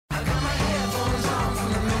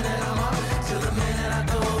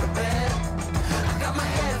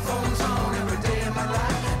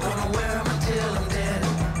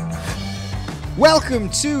Welcome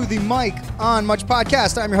to the Mike on Much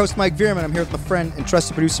podcast. I'm your host, Mike Veerman. I'm here with my friend and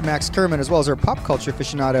trusted producer, Max Kerman, as well as our pop culture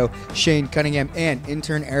aficionado, Shane Cunningham, and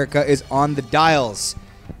intern Erica is on the dials.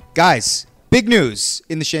 Guys, big news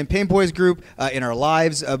in the Champagne Boys group, in our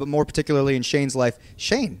lives, but more particularly in Shane's life.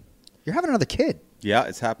 Shane, you're having another kid. Yeah,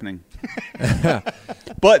 it's happening.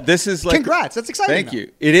 But this is like... Congrats. That's exciting. Thank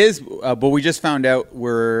you. It is, but we just found out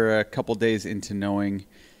we're a couple days into knowing.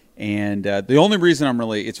 And the only reason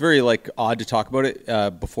it's very like odd to talk about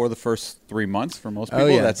it before the first 3 months for most people. Oh,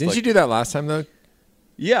 yeah. That's Didn't you do that last time, though?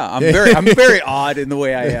 Yeah, I'm very odd in the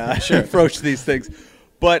way I approach these things.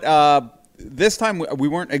 But this time we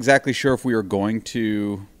weren't exactly sure if we were going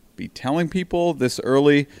to be telling people this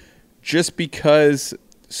early, just because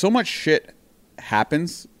so much shit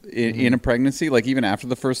happens in a pregnancy, like even after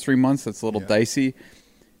the first 3 months, that's a little dicey.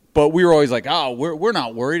 But we were always like, oh, we're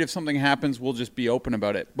not worried. If something happens, we'll just be open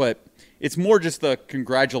about it. But it's more just the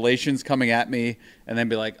congratulations coming at me and then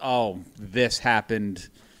be like, oh, this happened.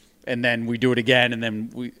 And then we do it again, and then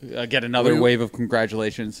we get another wave of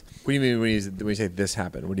congratulations. What do you mean when you say this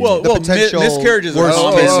happened? What do you mean? The potential miscarriages are worst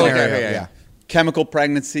common. case scenario. Yeah. Chemical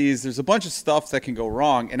pregnancies. There's a bunch of stuff that can go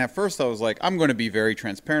wrong. And at first I was like, I'm going to be very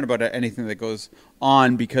transparent about anything that goes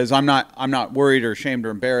on because I'm not worried or ashamed or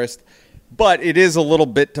embarrassed. But it is a little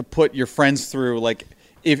bit to put your friends through, like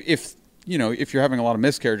if you're having a lot of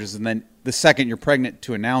miscarriages and then the second you're pregnant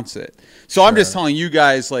to announce it. So I'm just telling you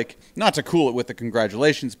guys, like, not to cool it with the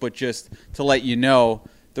congratulations, but just to let you know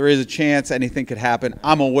there is a chance anything could happen.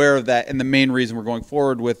 I'm aware of that, and the main reason we're going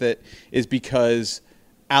forward with it is because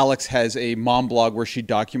Alex has a mom blog where she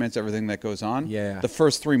documents everything that goes on. Yeah. The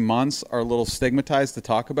first 3 months are a little stigmatized to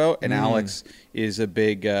talk about, and Alex is a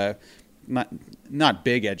big not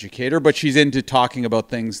big educator, but she's into talking about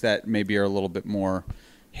things that maybe are a little bit more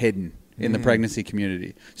hidden in the pregnancy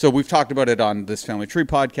community. So we've talked about it on this Family Tree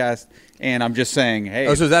podcast, and I'm just saying, hey.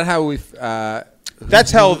 Oh, so is that how we?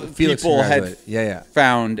 That's how Felix people had congratulated.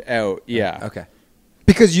 found out. Yeah. Okay.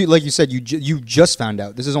 Because like you said, you just found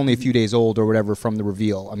out. This is only a few days old or whatever from the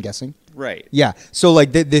reveal, I'm guessing. Right. Yeah. So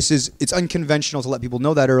like it's unconventional to let people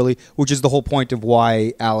know that early, which is the whole point of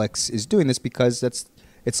why Alex is doing this, because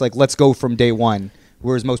it's like, let's go from day one,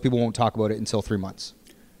 whereas most people won't talk about it until 3 months.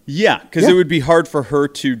 Yeah, because it would be hard for her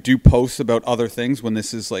to do posts about other things when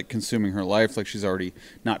this is like consuming her life. Like she's already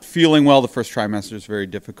not feeling well. The first trimester is very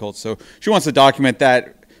difficult. So she wants to document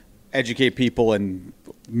that, educate people, and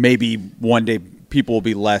maybe one day people will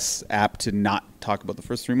be less apt to not talk about the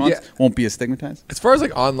first 3 months. Yeah. Won't be as stigmatized. As far as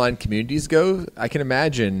like online communities go, I can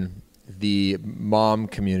imagine the mom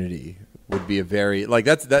community would be a very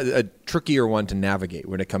that's a trickier one to navigate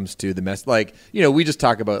when it comes to the mess. Like, we just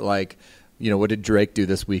talk about like, what did Drake do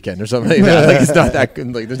this weekend or something like that. Like, it's not that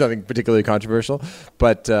like there's nothing particularly controversial,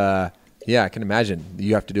 but yeah, I can imagine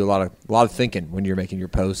you have to do a lot of thinking when you're making your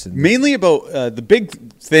posts. And Mainly about the big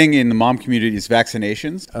thing in the mom community is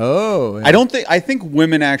vaccinations. Oh, yeah. I think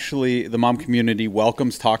women actually, the mom community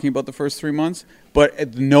welcomes talking about the first 3 months,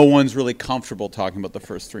 but no one's really comfortable talking about the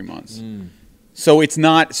first 3 months. So it's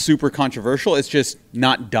not super controversial. It's just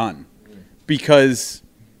not done because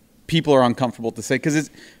people are uncomfortable to say, because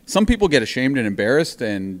some people get ashamed and embarrassed,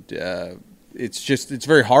 and it's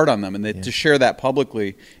very hard on them, and to share that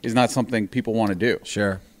publicly is not something people want to do.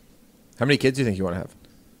 Sure. How many kids do you think you want to have?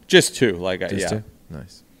 Just two, Just two?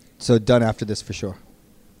 Nice. So done after this for sure.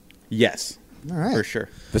 Yes. All right. For sure.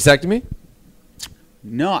 Vasectomy?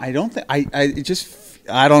 No, I don't think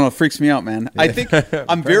I don't know. It freaks me out, man. I think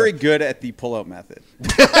I'm very good at the pull-out method.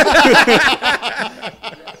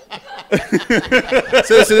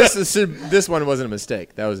 So this one wasn't a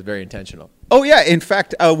mistake. That was very intentional. Oh, yeah. In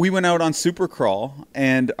fact, we went out on Super Crawl,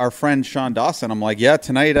 and our friend Sean Dawson, I'm like, yeah,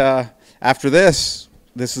 tonight after this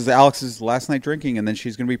is Alex's last night drinking, and then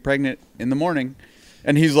she's going to be pregnant in the morning.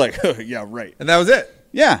 And he's like, yeah, right. And that was it.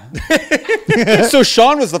 Yeah. So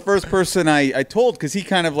Sean was the first person I told, because he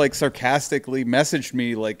kind of like sarcastically messaged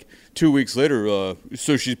me like 2 weeks later.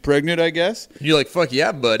 So she's pregnant, I guess. And you're like, fuck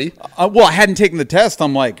yeah, buddy. Well, I hadn't taken the test.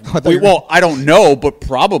 I'm like, I don't know, but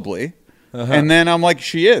probably. And then I'm like,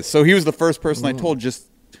 she is. So he was the first person I told, just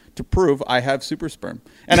to prove I have super sperm.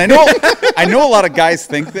 And I know a lot of guys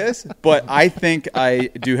think this, but I think I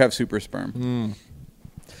do have super sperm.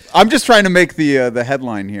 I'm just trying to make the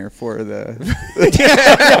headline here for the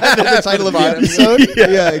title of the episode.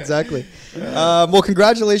 Yeah, exactly. Well,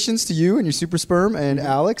 congratulations to you and your super sperm, and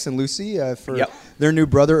Alex and Lucy for their new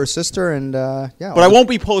brother or sister. And but I won't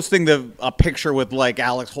be posting a picture with like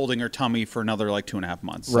Alex holding her tummy for another like 2.5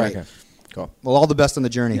 months. Right. Okay. Cool. Well, all the best on the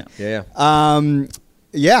journey. Yeah.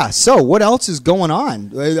 Yeah. So what else is going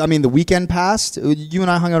on? I mean, the weekend passed. You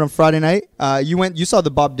and I hung out on Friday night. You saw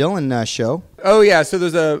the Bob Dylan show. Oh yeah, so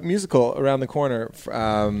there's a musical around the corner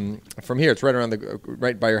from here. It's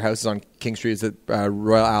right by your house. It's on King Street. It's at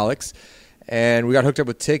Royal Alex, and we got hooked up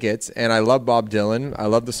with tickets. And I love Bob Dylan. I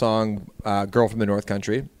love the song "Girl from the North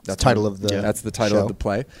Country." That's the title of the. That's the title show. of the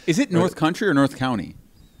play. Is it North Country or North County?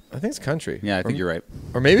 I think it's country. Yeah, I think you're right.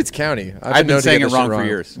 Or maybe it's county. I've been saying it wrong for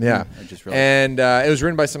years. Yeah. I just realized. And it was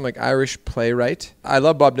written by some Irish playwright. I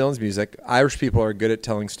love Bob Dylan's music. Irish people are good at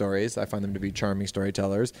telling stories. I find them to be charming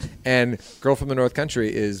storytellers. And Girl from the North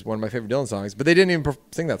Country is one of my favorite Dylan songs, but they didn't even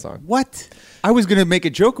sing that song. What? I was going to make a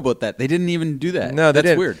joke about that. They didn't even do that. No, That's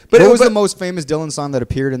didn't. weird. But what was the most famous Dylan song that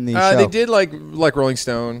appeared in the show? They did like Rolling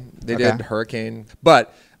Stone. They did Hurricane.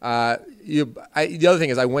 But the other thing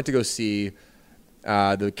is I went to go see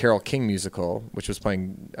the Carole King musical, which was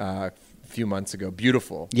playing a few months ago.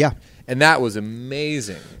 Beautiful. Yeah. And that was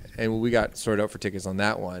amazing. And we got sorted out for tickets on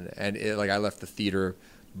that one. And I left the theater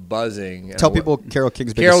buzzing. Tell people Carole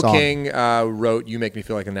King's biggest song. Carole King wrote "You Make Me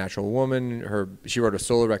Feel Like a Natural Woman." She wrote a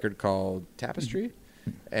solo record called Tapestry.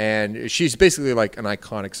 And she's basically like an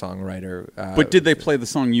iconic songwriter. But did they play the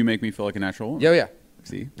song "You Make Me Feel Like a Natural Woman"? Yeah.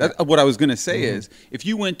 See, what I was going to say is, if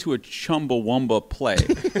you went to a Chumbawamba play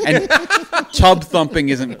and tub thumping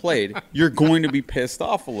isn't played, you're going to be pissed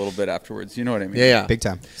off a little bit afterwards. You know what I mean? Yeah. Big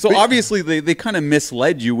time. So obviously they kind of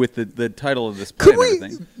misled you with the title of this play and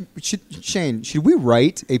everything. Shane, should we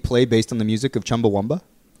write a play based on the music of Chumbawamba?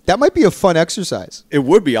 That might be a fun exercise. It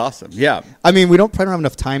would be awesome. Yeah. I mean, we probably don't have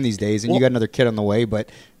enough time these days, and you got another kid on the way, but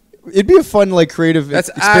it'd be a fun, creative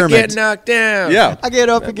experiment. I Get Knocked Down. Yeah. I get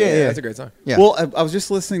up again. Yeah, that's a great song. Yeah. Well, I was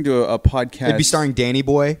just listening to a podcast. It'd be starring Danny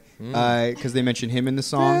Boy, because they mentioned him in the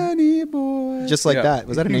song. Danny Boy. Just like that.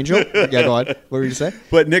 Was that an angel? Yeah, go on. What were you to say?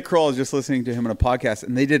 But Nick Kroll was just listening to him in a podcast,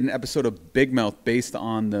 and they did an episode of Big Mouth based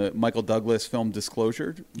on the Michael Douglas film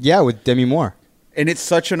Disclosure. Yeah, with Demi Moore. And it's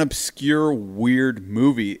such an obscure, weird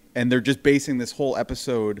movie, and they're just basing this whole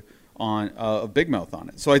episode on of Big Mouth on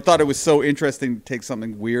it. So I thought it was so interesting to take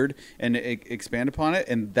something weird and expand upon it,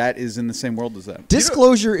 and that is in the same world as that.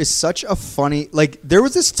 Disclosure is such a funny... there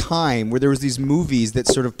was this time where there was these movies that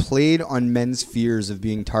sort of played on men's fears of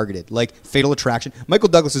being targeted, like Fatal Attraction. Michael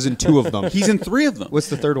Douglas is in 2 of them. He's in 3 of them. What's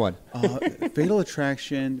the third one? Fatal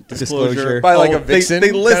Attraction, Disclosure. Disclosure. By a vixen?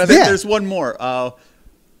 They list, kind of thing? Yeah. There's one more.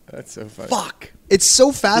 That's so funny. Fuck. It's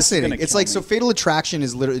so fascinating. It's kill me. so Fatal Attraction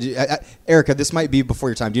is literally... Erica, this might be before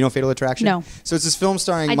your time. Do you know Fatal Attraction? No. So it's this film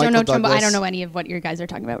starring I Michael don't know Douglas. I don't know any of what you guys are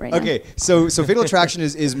talking about right now. Okay, so Fatal Attraction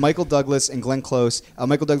is Michael Douglas and Glenn Close.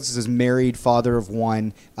 Michael Douglas is married, father of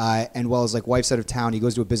one, and while his wife's out of town, he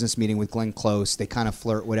goes to a business meeting with Glenn Close. They kind of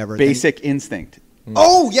flirt, whatever. Basic Instinct.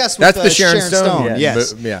 Oh yes, with, That's the Sharon Stone. Stone. Yeah.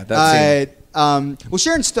 Yes, Yeah, that scene. Well,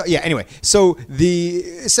 Sharon Stone. Yeah. Anyway, so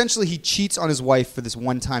essentially he cheats on his wife for this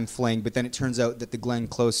one-time fling, but then it turns out that the Glenn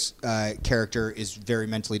Close character is very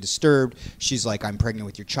mentally disturbed. She's like, "I'm pregnant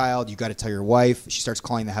with your child. You got to tell your wife." She starts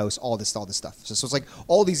calling the house. All this stuff. So it's like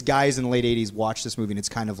all these guys in the late '80s watch this movie, and it's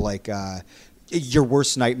kind of like your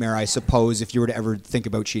worst nightmare, I suppose, if you were to ever think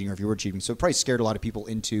about cheating or if you were cheating. So it probably scared a lot of people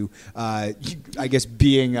into, I guess,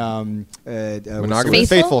 being Monogamous?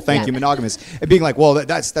 faithful. Thank you, monogamous, and being like, well,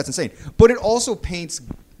 that's insane. But it also paints,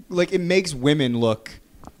 it makes women look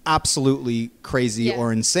absolutely crazy Yeah.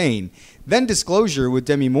 or insane. Then Disclosure with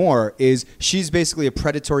Demi Moore is she's basically a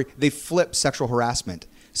predatory. They flip sexual harassment.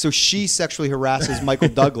 So she sexually harasses Michael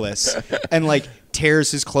Douglas and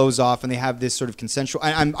tears his clothes off, and they have this sort of consensual.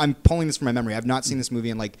 I'm pulling this from my memory. I've not seen this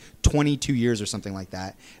movie in 22 years or something like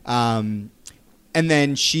that. And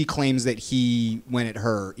then she claims that he went at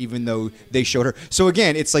her, even though they showed her. So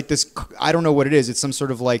again, it's like this. I don't know what it is. It's some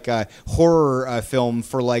sort of horror film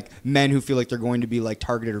for men who feel like they're going to be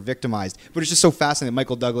targeted or victimized. But it's just so fascinating that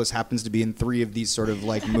Michael Douglas happens to be in 3 of these sort of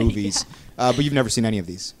movies. But you've never seen any of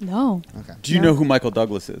these. No. Okay. Do you know who Michael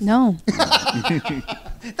Douglas is? No.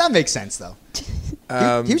 That makes sense, though.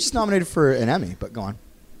 He was just nominated for an Emmy, but go on.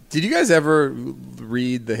 Did you guys ever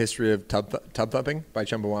read The History of Tub Thumping by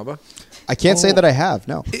Chumbawamba? I can't say that I have,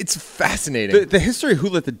 no. It's fascinating. The history of Who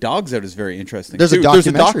Let the Dogs Out is very interesting. There's a too.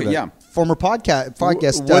 documentary. Yeah. Former podcast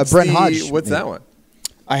What's Brent Hodge. What's that one?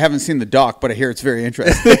 I haven't seen the doc, but I hear it's very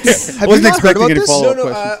interesting. Have I you wasn't not heard expecting about any this? follow-up No,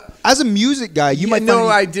 questions. As a music guy, you might. No,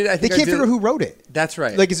 find I did. I they think I can't did. figure out who wrote it. That's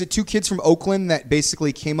right. Is it 2 kids from Oakland that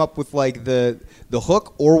basically came up with the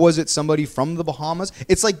hook, or was it somebody from the Bahamas?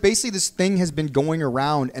 It's basically this thing has been going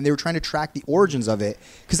around, and they were trying to track the origins of it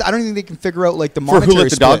because I don't think they can figure out the For monetary Who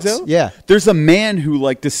Let the Dogs splits. Out? Yeah, There's a man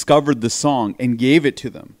who discovered the song and gave it to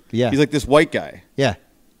them. Yeah. He's this white guy. yeah.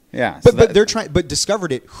 Yeah, But but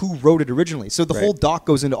discovered it who wrote it originally. So the whole doc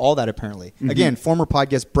goes into all that apparently. Again, former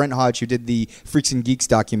podcast Brent Hodge, who did the Freaks and Geeks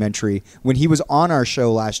documentary, when he was on our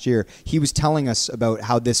show last year, he was telling us about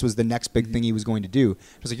how this was the next big thing he was going to do. It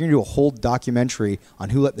was like, you're going to do a whole documentary on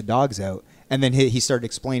who let the dogs out. And then he started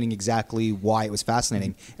explaining exactly why it was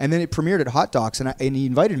fascinating. And then it premiered at Hot Docs, and he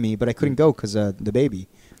invited me, but I couldn't go because the baby.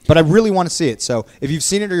 But I really want to see it. So if you've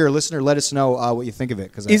seen it or you're a listener, let us know what you think of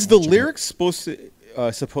it. Is the lyrics supposed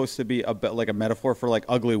to be a bit like a metaphor for like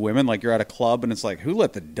ugly women? Like you're at a club and it's like, who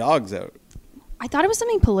let the dogs out? I thought it was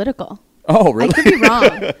something political. Oh, really? I could be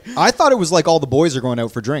wrong. I thought it was like all the boys are going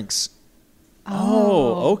out for drinks.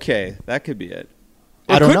 Oh, okay. That could be it.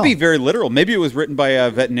 I It don't could know. be very literal. Maybe it was written by a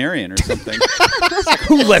veterinarian or something.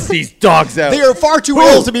 Who let these dogs out? They are far too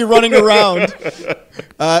ill to be running around.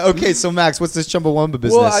 Okay, so Max, what's this Chumbawamba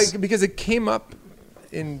business? Well, because it came up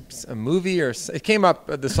in a movie it came up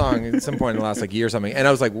the song at some point in the last like year or something, and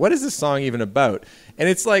I was like, what is this song even about? And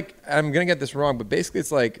it's like, I'm gonna get this wrong, but basically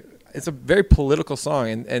it's like, it's a very political song,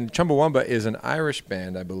 and Chumbawamba is an Irish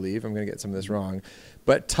band, I believe. I'm gonna get some of this wrong,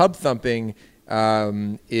 but Tub Thumping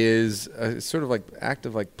is a sort of like act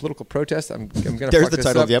of like political protest. I'm gonna There's fuck the this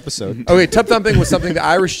title up. of the episode. Okay, Tub Thumping was something the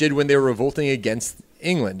Irish did when they were revolting against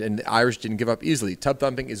England, and the Irish didn't give up easily. Tub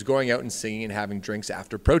Thumping is going out and singing and having drinks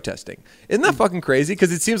after protesting. Isn't that fucking crazy?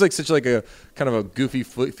 Because it seems like such like a kind of a goofy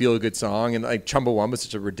feel-good song, and like Chumbawamba is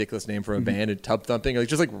such a ridiculous name for a band, and Tub Thumping, like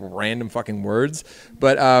just like random fucking words.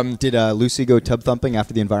 But Did Lucy go tub thumping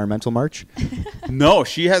after the environmental march? No,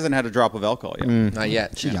 she hasn't had a drop of alcohol yet. not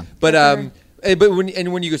yet. She's young. But but when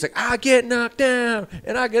you go, it's like, I get knocked down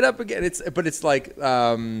and I get up again. It's like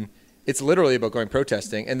it's literally about going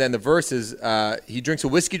protesting. And then the verse is he drinks a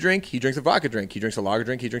whiskey drink, he drinks a vodka drink, he drinks a lager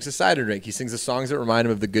drink, he drinks a cider drink. He sings the songs that remind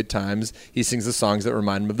him of the good times. He sings the songs that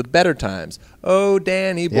remind him of the better times. Oh,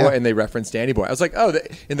 Danny boy, Yeah. and they reference Danny boy. I was like, oh,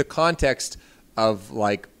 in the context of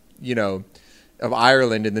like of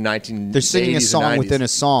Ireland in the 1980s. They're singing a and song 90s. within a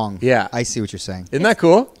song. Yeah. I see what you're saying. Isn't that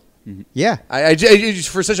cool? Yeah. I just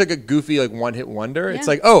for such like a goofy like one-hit wonder, it's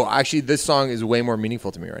Yeah. like, oh, actually this song is way more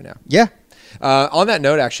meaningful to me right now. Yeah. On that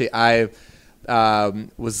note, actually, I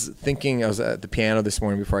was thinking, I was at the piano this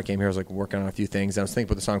morning before I came here. I was like working on a few things, and I was thinking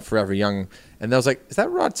about the song "Forever Young," and I was like, is that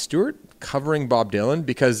Rod Stewart covering Bob Dylan?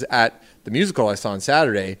 Because at the musical I saw on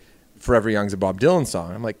Saturday, "Forever Young's" a Bob Dylan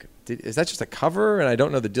song. I'm like, is that just a cover? And I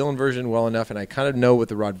don't know the Dylan version well enough, and I kind of know what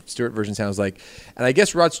the Rod Stewart version sounds like. And I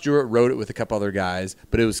guess Rod Stewart wrote it with a couple other guys,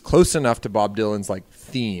 but it was close enough to Bob Dylan's like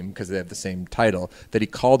theme, because they have the same title, that he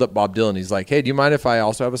called up Bob Dylan. He's like, hey, do you mind if I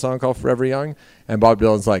also have a song called "Forever Young"? And Bob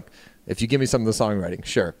Dylan's like, if you give me some of the songwriting,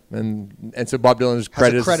 sure. And so Bob Dylan's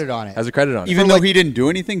Has a credit on it. Has a credit on it. Even though he didn't do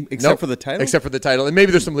anything except Nope. for the title? Except for the title. And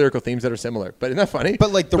maybe there's some lyrical themes that are similar. But isn't that funny?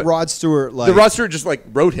 But like the Rod Stewart, like the Rod Stewart just like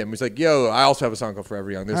wrote him. He's like, yo, I also have a song called "Forever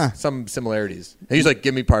Young." There's some similarities. And he's like,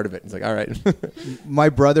 give me part of it. He's like, all right. my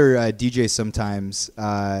brother DJs sometimes.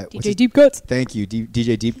 What's his- Deep Cuts. Thank you,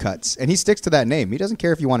 DJ Deep Cuts, and he sticks to that name. He doesn't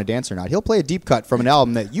care if you want to dance or not. He'll play a deep cut from an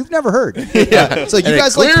album that you've never heard. So you And it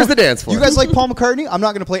guys like clears the dance floor. You guys like Paul McCartney? I'm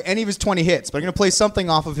not going to play any of his 20 hits, but I'm going to play something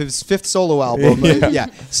off of his 5th solo album. Yeah.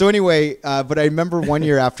 So anyway, but I remember one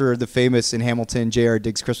year after the famous in Hamilton J.R.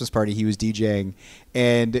 Diggs Christmas party, he was DJing,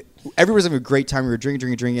 and everyone was having a great time. We were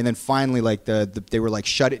drinking, and then finally, like they were like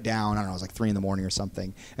shut it down. I don't know, it was like 3 a.m. or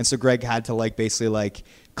something, and so Greg had to like basically like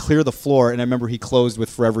clear the floor, and I remember he closed with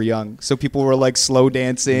 "Forever Young," so people were like slow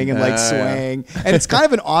dancing and like swaying, and it's kind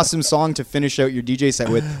of an awesome song to finish out your DJ set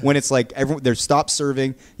with when it's like everyone they're stopped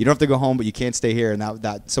serving, you don't have to go home, but you can't stay here, and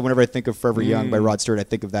that so whenever I think of "Forever Young" by Rod Stewart, I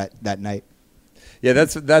think of that night. Yeah,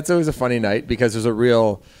 that's always a funny night, because there's a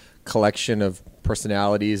real collection of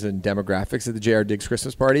personalities and demographics at the J.R. Diggs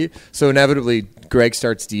Christmas party. So inevitably, Greg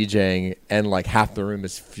starts DJing, and like half the room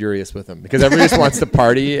is furious with him, because everyone just wants to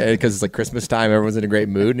party, because it's like Christmas time, everyone's in a great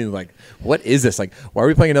mood, and he's like, what is this? Like, why are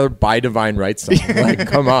we playing another By Divine Right song? Like,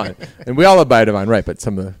 come on. And we all love By Divine Right, but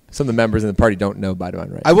some of the members in the party don't know By Divine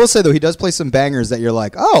Right. I will say though, he does play some bangers that you're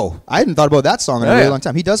like, oh, I hadn't thought about that song in a Oh, really yeah. long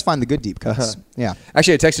time. He does find the good deep cuts. Yeah.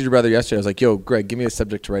 Actually, I texted your brother yesterday. I was like, yo, Greg, give me a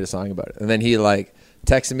subject to write a song about it. And then he like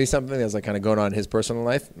texted me something that was like kind of going on in his personal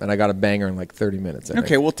life, and I got a banger in like 30 minutes. I think.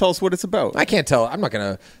 Okay, well, tell us what it's about. I can't tell. I'm not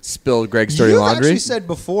going to spill Greg's dirty You've laundry. actually said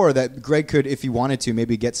before that Greg could, if he wanted to,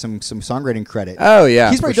 maybe get some songwriting credit. Oh, yeah,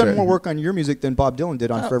 He's probably for done sure. more work on your music than Bob Dylan did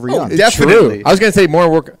on Forever oh, Young. yeah. Definitely. True. I was going to say more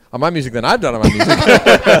work on my music than I've done on my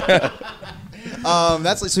music.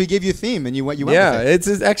 That's like, so he gave you a theme and you went Yeah, with it.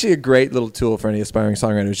 it's actually a great little tool for any aspiring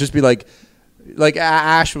songwriters. Just be like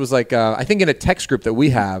Ash was like, I think in a text group that we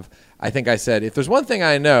have, I think I said, if there's one thing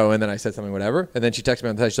I know, and then I said something, whatever, and then she texted me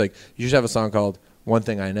on the text, she's like, you should have a song called "One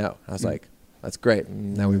Thing I Know." I was like, that's great.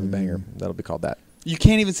 And now we have a banger that'll be called that. You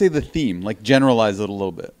can't even say the theme. Like generalize it a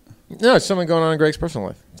little bit. No, it's something going on in Greg's personal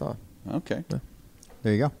life. That's all. Okay.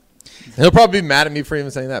 There you go. He'll probably be mad at me for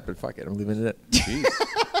even saying that, but fuck it. I'm leaving it at Jeez.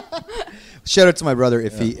 Shout out to my brother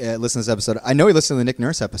if he listens to this episode. I know he listened to the Nick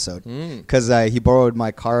Nurse episode because he borrowed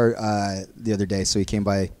my car the other day. So he came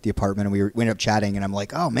by the apartment and we ended up chatting. And I'm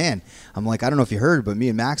like, oh, man. I'm like, I don't know if you heard, but me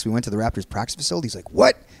and Max, we went to the Raptors practice facility. He's like,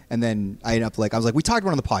 what? And then I ended up I was like, we talked about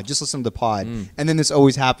it on the pod. Just listen to the pod. And then this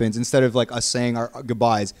always happens. Instead of like us saying our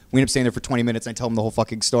goodbyes, we end up staying there for 20 minutes and I tell him the whole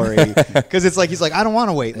fucking story. Because it's like, he's like, I don't want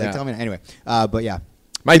to wait. Like, Yeah. tell me. Anyway, but yeah.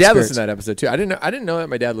 My Good dad spirits. listened to that episode too. I didn't know that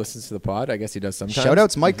my dad listens to the pod. I guess he does sometimes. Shout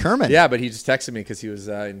out to Mike Kerman. Yeah, but he just texted me because he was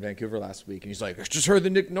in Vancouver last week, and he's like, "I just heard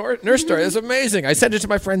the Nick Nurse story. It's amazing. I sent it to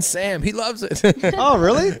my friend Sam. He loves it." Oh,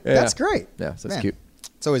 really? That's great. Yeah, so that's Man. cute.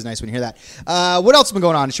 It's always nice when you hear that. What else has been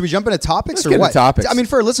going on? Should we jump into topics Let's or get into what? topics. I mean,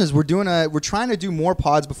 for our listeners, we're trying to do more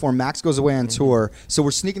pods before Max goes away on tour. So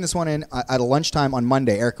we're sneaking this one in at a lunchtime on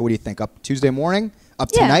Monday. Erica, what do you think? Up Tuesday morning? Up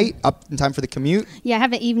Yeah. tonight? Up in time for the commute? Yeah, I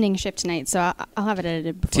have an evening shift tonight, so I'll have it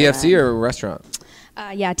edited before TFC that. or a restaurant?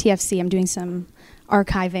 Yeah, TFC. I'm doing some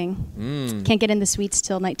archiving. Can't get in the suites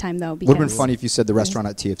till nighttime, though. Would have been because- funny if you said the restaurant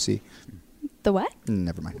at TFC. The what?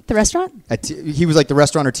 Never mind. The restaurant? He was like the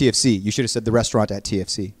restaurant or TFC. You should have said the restaurant at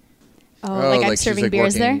TFC. Oh, like I'm she's, serving like,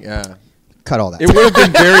 beers working- there? Yeah. Cut all that. It would have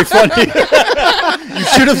been very funny. You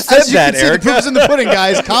should have said As you that, can see, the Erica. proof is in the pudding,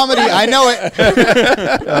 guys. Comedy, I know it.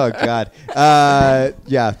 Oh God.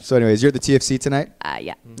 Yeah. So, anyways, you're at the TFC tonight.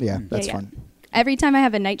 Yeah. Yeah, that's Yeah. fun. Every time I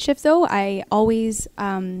have a night shift, though, I always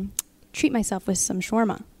treat myself with some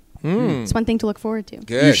shawarma. It's one thing to look forward to.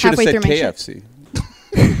 Good. You should have Halfway said through my shift. KFC.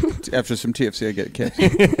 After some TFC, I get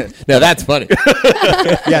KFC. Now that's funny.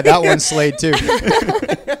 Yeah, that one's slayed too.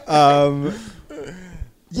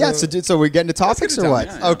 Yeah, so we're getting to topics get or to what?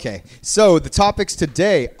 topics, yeah. Okay, so the topics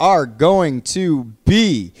today are going to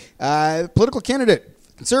be political candidate,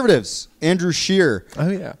 conservatives, Andrew Scheer. Oh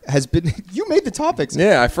yeah. Has been. You made the topics.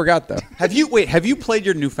 Yeah, I forgot though. Have you played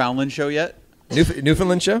your Newfoundland show yet?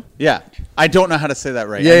 Newfoundland show? Yeah. I don't know how to say that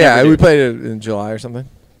right. Yeah, I yeah. never We do. played it in July or something.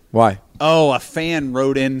 Why? Oh, a fan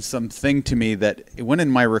wrote in something to me that it went in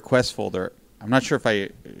my request folder. I'm not sure if I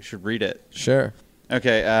should read it. Sure.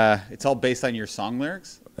 Okay, it's all based on your song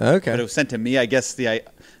lyrics. Okay. But it was sent to me. I guess the Try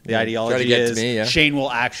to ideology get is to me, yeah. Shane will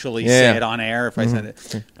actually Yeah, say yeah. it on air if I send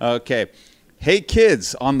it. Okay. Hey,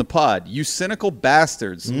 kids on the pod, you cynical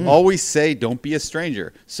bastards always say don't be a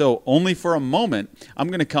stranger. So only for a moment, I'm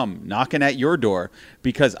going to come knocking at your door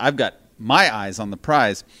because I've got my eyes on the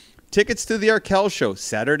prize. Tickets to the Arkell show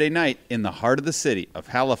Saturday night in the heart of the city of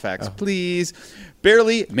Halifax, please.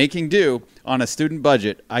 Barely making do on a student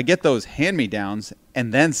budget. I get those hand-me-downs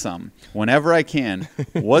and then some whenever I can.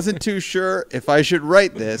 Wasn't too sure if I should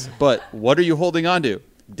write this, but what are you holding on to?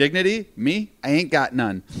 Dignity? Me? I ain't got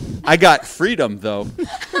none. I got freedom, though.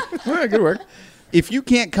 Yeah, good work. If you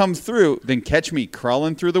can't come through, then catch me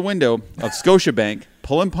crawling through the window of Scotiabank,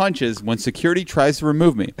 pulling punches when security tries to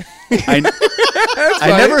remove me. I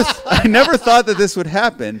never thought that this would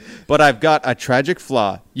happen, but I've got a tragic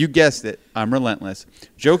flaw. You guessed it. I'm relentless.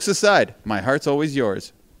 Jokes aside, my heart's always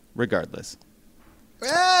yours, regardless.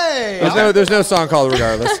 Hey. There's no song called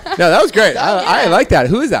Regardless. No, that was great. I like that.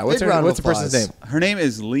 Who is that? What's Big round of what's the person's name? applause. Her name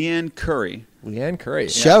is Leanne Curry. Leanne Curry.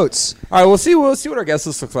 Shouts. All right, we'll see what our guest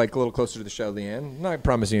list looks like a little closer to the show, Leanne. I'm not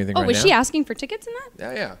promising anything Oh, right was now. she asking for tickets in that?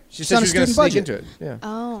 Yeah, yeah. She on said a she was going to student sneak budget. into it. Yeah.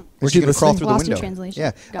 Oh. We're going to crawl through the Lost in window. translation.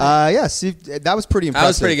 Yeah. Got it. Yeah. See, that was pretty impressive. That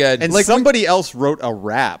was pretty good. And Like, somebody else wrote a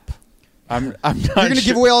rap. I'm not You're going to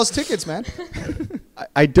sure. give away all his tickets, man.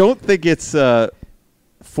 I don't think it's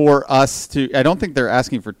for us to. I don't think they're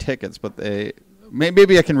asking for tickets, but they.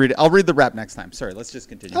 Maybe I can read it. I'll read the rap next time. Sorry, let's just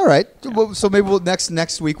continue. All right. Well, so maybe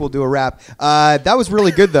next week we'll do a rap. That was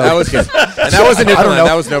really good though. That was good. And that wasn't I don't Newfoundland. know.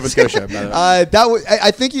 That was Nova Scotia, by the way. That was.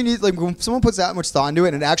 I think you need, like, when someone puts that much thought into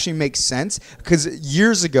it, and it actually makes sense. Because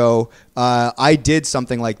years ago, I did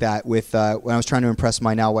something like that with when I was trying to impress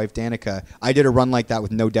my now wife Danica. I did a run like that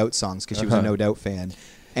with No Doubt songs because she was a No Doubt fan.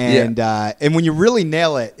 And and when you really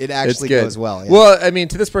nail it, it actually goes well. Yeah. Well, I mean,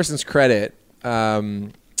 to this person's credit,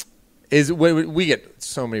 is when we get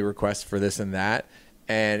so many requests for this and that,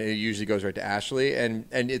 and it usually goes right to Ashley, and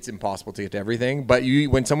it's impossible to get to everything. But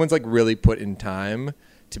when someone's like really put in time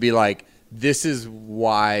to be like, this is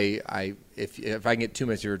why if I can get 2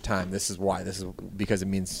 minutes of your time, this is why. This is because it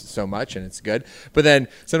means so much and it's good. But then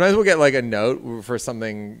sometimes we'll get like a note for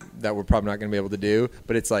something that we're probably not going to be able to do.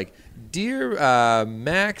 But it's like, dear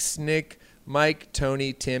Max, Nick, Mike,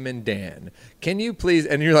 Tony, Tim, and Dan, can you please?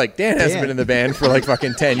 And you're like, Dan hasn't been in the band for like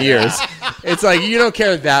fucking 10 years. It's like, you don't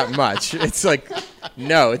care that much. It's like,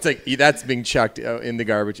 No, it's like that's being chucked in the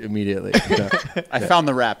garbage immediately. No. I found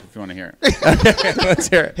the rap if you want to hear it. Let's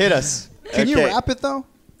hear it. Hit us. Can you Okay. rap it though?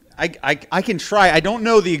 I can try. I don't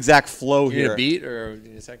know the exact flow You need here. a beat or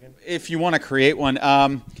need a second? If you want to create one,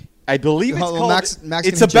 I believe it's Well, called. Max it's can hit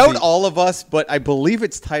you a about beat. all of us, but I believe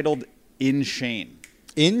it's titled "In Shane."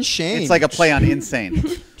 In Shane. It's like a play on insane.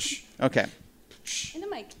 Okay. In the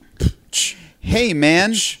mic. Hey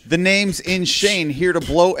man, the name's In Shane, here to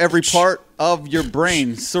blow every part of your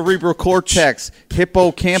brain. Cerebral cortex,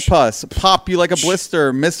 hippocampus, pop you like a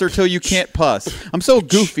blister, mister till you can't puss. I'm so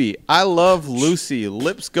goofy, I love Lucy,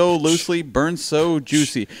 lips go loosely, burn so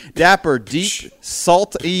juicy. Dapper, deep,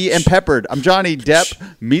 salty and peppered. I'm Johnny Depp,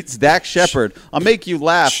 meets Dak Shepard. I'll make you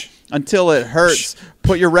laugh until it hurts.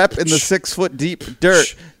 Put your rep in the 6 foot deep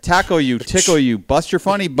dirt. Tackle you, tickle you, bust your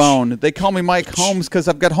funny bone. They call me Mike Holmes because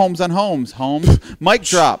I've got homes on homes. Holmes. Mic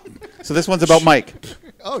drop. So this one's about Mike.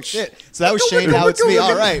 Oh shit! So that was Shane. Now it's me.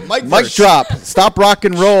 All right, Mike. Mic first. drop. Stop rock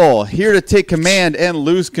and roll. Here to take command and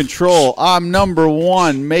lose control. I'm number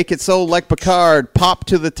one. Make it so like Picard. Pop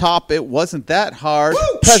to the top. It wasn't that hard.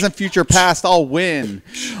 Woo! Present, future, past. I'll win.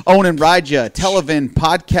 Own and ride ya. Televin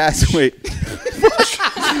podcast. Wait.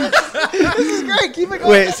 This is great. Keep it going.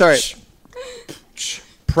 Wait. Sorry.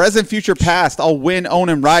 Present, future, past. I'll win, own,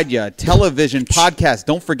 and ride ya. Television, podcast.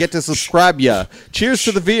 Don't forget to subscribe ya. Cheers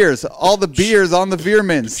to the Veers. All the beers on the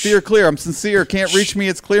Veerman. Steer clear. I'm sincere. Can't reach me.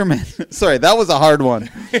 It's clear, man. Sorry, that was a hard one.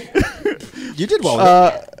 You did well.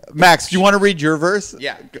 With it. Max, do you want to read your verse?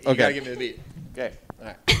 Yeah. You Okay. gotta give me the beat. Okay. All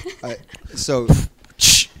right. All right, so.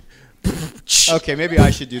 Okay, maybe I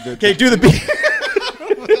should do the. Okay, do the beat.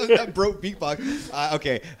 that broke beatbox.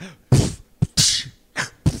 Okay.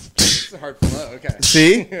 It's a hard flow. Okay.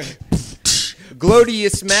 See?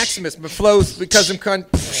 Glodius Maximus. My flow's because I'm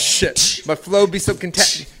shit. My flow be so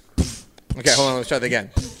content. Okay, hold on. Let's try that again.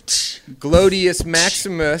 Glodius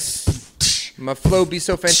Maximus. My flow be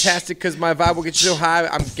so fantastic because my vibe will get you so high.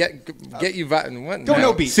 I'm get you vibing. What? Go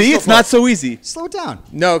no beat. See, it's not so easy. Slow it down.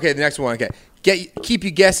 No. Okay, the next one. Okay. Keep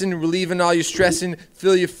you guessing, relieving all your stressing,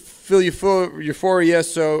 fill you full euphoria.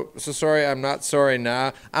 So sorry, I'm not sorry.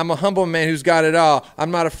 Nah, I'm a humble man who's got it all.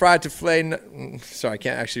 I'm not afraid to fly. Sorry, I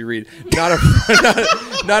can't actually read.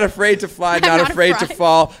 Not afraid to fly. Not afraid to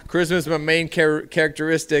fall. Charisma is my main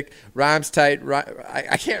characteristic. Rhymes tight.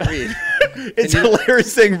 I can't read. It's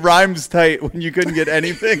hilarious saying rhymes tight when you couldn't get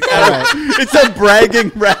anything. right. It's a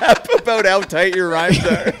bragging rap about how tight your rhymes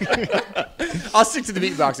are. I'll stick to the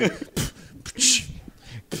beatboxing.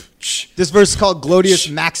 This verse is called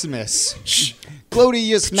Glodius Maximus.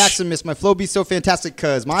 Glodius Maximus, my flow be so fantastic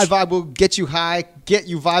cause my vibe will get you high, get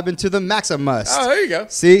you vibing to the Maximus. Oh, there you go.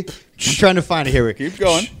 See? I'm trying to find it here. Keep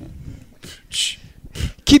going.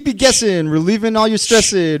 Keep you guessing, relieving all your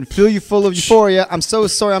stressing, fill you full of euphoria. I'm so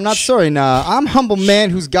sorry, I'm not sorry now. I'm humble man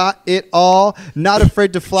who's got it all. Not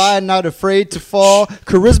afraid to fly, not afraid to fall.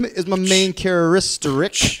 Charisma is my main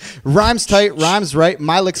characteristic. Rhymes tight, rhymes right,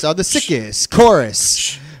 my licks are the sickest.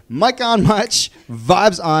 Chorus. Mic on much,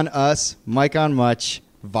 vibes on us. Mic on much,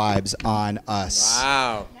 vibes on us.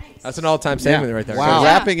 Wow. That's an all-time statement right there. Wow. So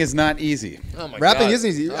rapping is not easy. Oh my Rapping God. isn't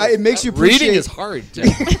easy. It makes you appreciate. Reading is hard.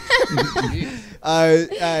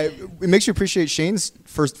 It makes you appreciate Shane's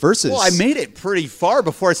first verses. Well, I made it pretty far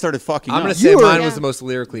before I started fucking I'm up. going to say You were- mine Yeah. was the most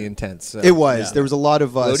lyrically intense. So. It was. Yeah. There was a lot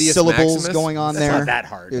of Glodius syllables Maximus? going on That's there. not that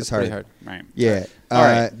hard. It was That's pretty hard. hard. Right. Yeah. All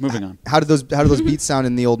right, moving on. How did those beats sound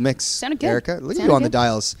in the old mix? Sounded good. Erica, look at Sounded you on the good.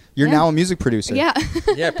 dials. You're Yeah. now a music producer. Yeah.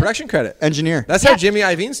 Yeah, production credit. Engineer. That's how Yeah. Jimmy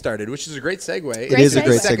Iovine started, which is a great segue. It is a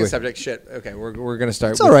great Second segue. subject. Shit. Okay, we're going to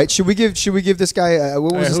start. It's all right. Should we give this guy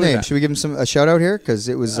what was his who is name? that? Should we give him a shout out here? Because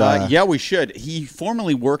it was Yeah, we should. He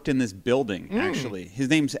formerly worked in this building, actually. His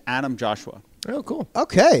name's Adam Joshua. Oh, cool.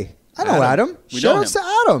 okay. I know Adam. We Shout know outs to him.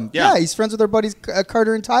 Adam. Yeah. He's friends with our buddies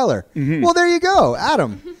Carter and Tyler. Well, there you go,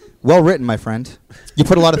 Adam. Well written, my friend. You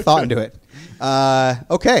put a lot of thought into it.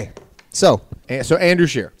 Okay, so So Andrew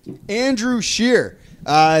Scheer. Andrew Scheer.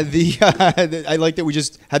 I like that we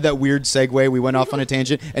just had that weird segue. We went off on a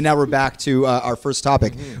tangent, and now we're back to our first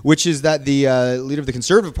topic, which is that the leader of the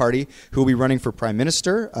Conservative Party, who will be running for Prime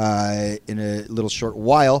Minister in a little short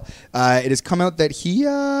while, it has come out that he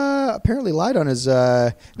apparently lied on his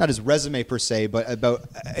not his resume per se, but about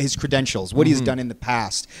his credentials, what he has done in the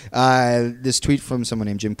past. This tweet from someone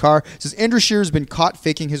named Jim Carr says Andrew Scheer has been caught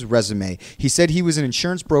faking his resume. He said he was an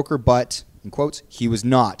insurance broker, but in quotes, he was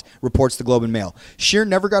not, reports the Globe and Mail. Scheer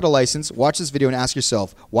never got a license. Watch this video and ask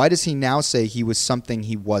yourself, why does he now say he was something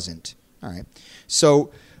he wasn't? All right. So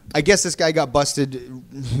I guess this guy got busted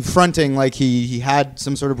fronting like he had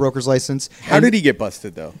some sort of broker's license. How did he get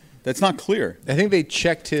busted, though? That's not clear. I think they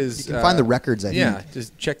checked his. You can find the records, I think. Yeah,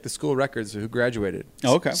 just check the school records of who graduated.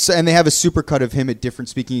 Oh, okay. So, and they have a supercut of him at different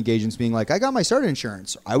speaking engagements being like, I got my start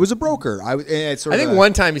insurance. I was a broker. It's sort I of think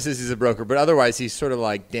one time he says he's a broker, but otherwise he sort of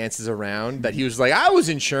like dances around that he was like, I was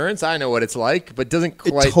insurance. I know what it's like, but doesn't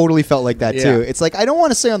quite. It totally felt like that, Yeah. too. It's like, I don't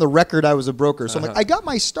want to say on the record I was a broker. So I'm like, I got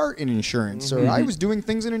my start in insurance, or I was doing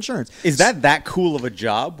things in insurance. Is that cool of a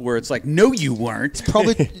job where it's like, no, you weren't?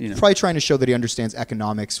 Probably, know. probably trying to show that he understands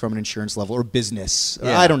economics from an insurance level or business.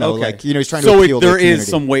 Yeah, I don't know. okay. Like, he's trying to so appeal to there the community. is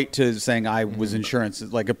some weight to saying I was insurance.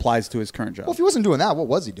 It like applies to his current job. Well, if he wasn't doing that, what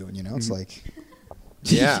was he doing? It's like,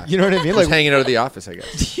 Yeah. you know what I mean? Just Like, hanging out of the office, I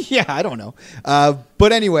guess. yeah, I don't know.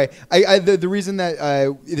 But anyway, the reason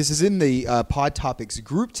that this is in the Pod Topics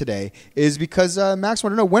group today is because Max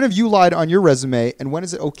wanted to know, when have you lied on your resume, and when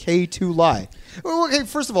is it okay to lie? Well, okay,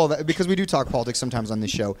 first of all, because we do talk politics sometimes on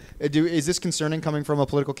this show, is this concerning coming from a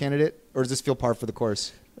political candidate, or does this feel par for the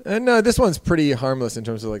course? No, this one's pretty harmless in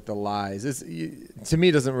terms of like the lies. To me,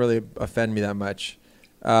 it doesn't really offend me that much.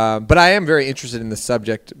 But I am very interested in the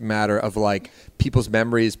subject matter of like people's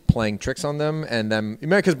memories playing tricks on them, and them,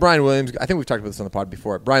 because Brian Williams, I think we've talked about this on the pod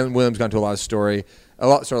before. Brian Williams got into a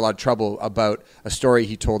lot of trouble about a story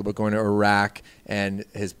he told about going to Iraq, and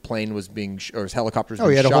his plane was or his helicopter was being Oh,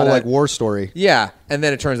 he had a shot whole at. like war story. Yeah, and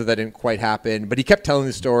then it turns out that didn't quite happen. But he kept telling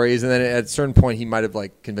the stories, and then at a certain point, he might have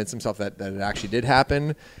like convinced himself that it actually did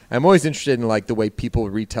happen. I'm always interested in like the way people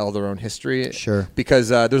retell their own history. Sure. Because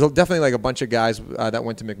there's definitely like a bunch of guys that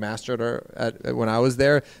went to McMaster when I was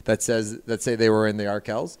there that say they were in the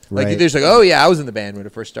Arkells. Like Right. they're just like, oh yeah, I was in the band when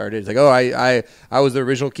it first started. It's like, oh I was the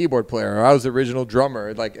original keyboard player, or I was the original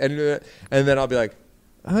drummer. Like and then I'll be like,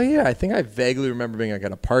 oh yeah, I think I vaguely remember being like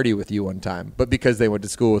at a party with you one time. But because they went to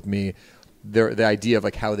school with me, the idea of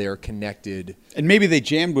like how they are connected, and maybe they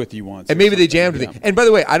jammed with you once, and maybe they jammed with yeah. me. And by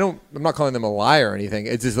the way, I'm not calling them a liar or anything.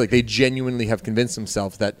 It's just like they genuinely have convinced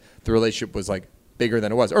themselves that the relationship was like bigger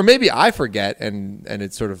than it was. Or maybe I forget and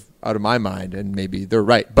it's sort of out of my mind, and maybe they're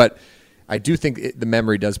right. But I do think the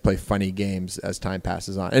memory does play funny games as time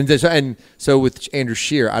passes on. And so with Andrew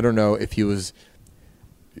Scheer, I don't know if he was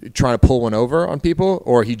trying to pull one over on people,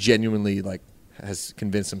 or he genuinely like has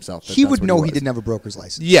convinced himself that He that's would what know was. he didn't have a broker's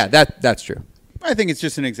license. Yeah, that's true. I think it's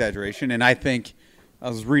just an exaggeration, and I think I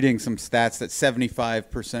was reading some stats that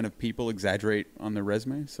 75% of people exaggerate on their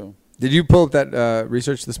resume. So Did you pull up that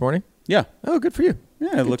research this morning? yeah, Oh, good for you. yeah,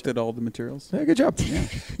 I looked at all the materials. Yeah, good job.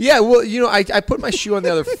 Yeah, well, I put my shoe on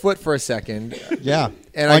the other foot for a second. Yeah.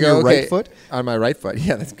 And On I go, your right okay, foot? On my right foot.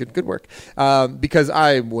 Yeah, that's good work. Because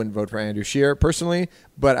I wouldn't vote for Andrew Scheer personally,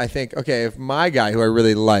 but I think, okay, if my guy who I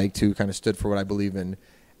really liked, who kind of stood for what I believe in,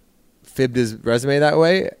 fibbed his resume that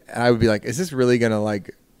way, I would be like, is this really going to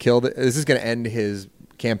like is this going to end his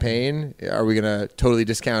campaign? Are we going to totally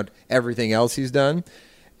discount everything else he's done?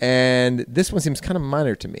 And this one seems kind of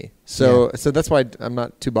minor to me. So that's why I'm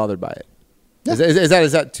not too bothered by it. Yeah. Is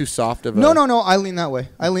that too soft of a... No. I lean that way.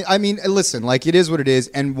 I mean, listen, like it is what it is,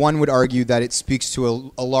 and one would argue that it speaks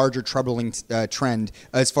to a larger troubling trend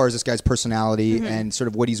as far as this guy's personality and sort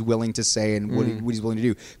of what he's willing to say and what he's willing to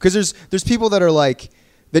do. Because there's people that are like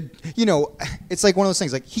that. It's like one of those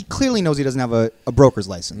things. Like he clearly knows he doesn't have a broker's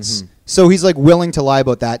license, so he's like willing to lie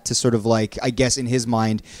about that to sort of like, I guess in his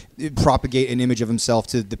mind, propagate an image of himself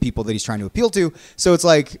to the people that he's trying to appeal to. So it's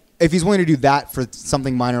like, if he's willing to do that for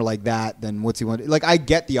something minor like that, then what's he want to do? Like, I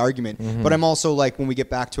get the argument, but I'm also like, when we get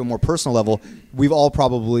back to a more personal level, we've all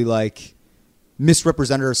probably like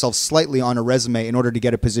misrepresented ourselves slightly on a resume in order to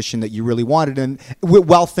get a position that you really wanted, and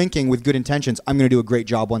while thinking with good intentions, I'm going to do a great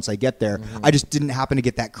job once I get there. I just didn't happen to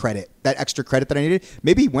get that extra credit that I needed.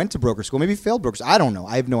 Maybe he went to broker school, maybe he failed broker school. I don't know.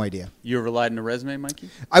 I have no idea. You ever lied in a resume, Mikey?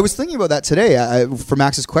 I was thinking about that today for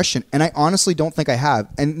Max's question, and I honestly don't think I have,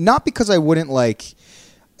 and not because I wouldn't like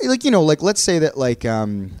let's say that like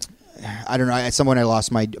I don't know, at some point I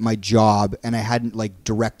lost my job and I hadn't like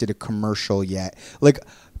directed a commercial yet,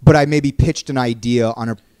 but I maybe pitched an idea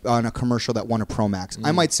on a commercial that won a Promax.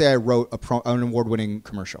 I might say I wrote an award-winning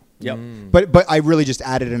commercial. Yep. But I really just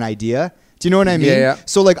added an idea. Do you know what I mean? Yeah.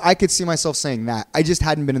 So like I could see myself saying that. I just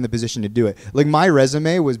hadn't been in the position to do it. Like my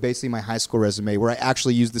resume was basically my high school resume where I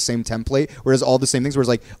actually used the same template, whereas all the same things where it's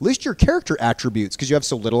like, list your character attributes because you have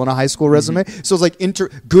so little in a high school resume. So it's like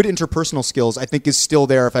good interpersonal skills I think is still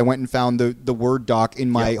there if I went and found the Word doc in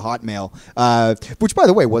my Hotmail, which by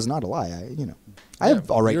the way was not a lie. I have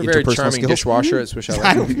all right You're a very interpersonal charming skills. dishwasher at Swiss I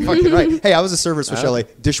Chalet. don't fucking right. Hey, I was a server at Swiss Chalet,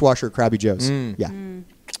 dishwasher at Krabby Joe's. Yeah.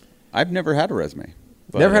 I've never had a resume.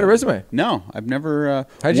 But, Never had a resume? No, I've never.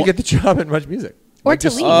 How did you get the job at Much Music? Or Mike to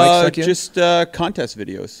just- leave. Mike stuck you in? Just contest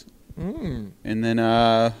videos. And then,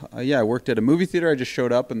 I worked at a movie theater. I just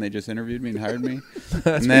showed up and they just interviewed me and hired me.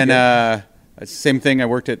 And then, same thing, I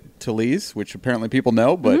worked at Talese, which apparently people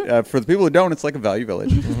know, but for the people who don't, it's like a Value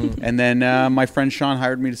Village. And then my friend Sean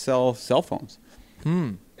hired me to sell cell phones.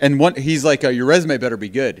 And he's like, your resume better be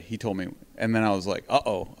good, he told me. And then I was like,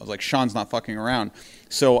 uh-oh. I was like, Sean's not fucking around.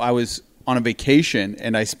 So I was on a vacation,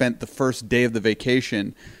 and I spent the first day of the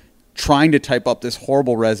vacation trying to type up this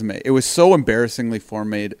horrible resume. It was so embarrassingly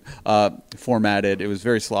formatted. It was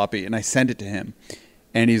very sloppy, and I sent it to him.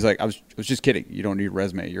 And he's like, I was just kidding. You don't need a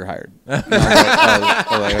resume. You're hired. I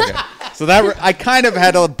was like, okay. So I kind of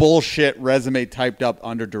had a bullshit resume typed up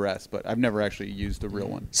under duress, but I've never actually used a real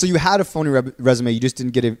one. So you had a phony resume. You just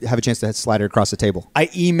didn't have a chance to slide it across the table. I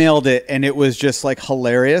emailed it, and it was just like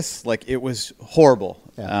hilarious. Like, it was horrible.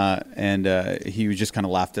 Yeah. And he just kind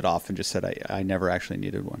of laughed it off and just said, I never actually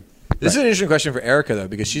needed one. This is an interesting question for Erica, though,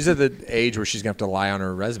 because she's at the age where she's going to have to rely on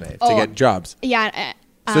her resume to get jobs. Yeah.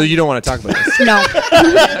 So you don't want to talk about this? No.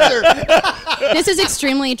 This is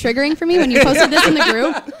extremely triggering for me when you posted this in the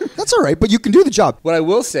group. That's all right, but you can do the job. What I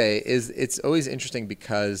will say is it's always interesting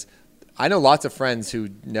because I know lots of friends who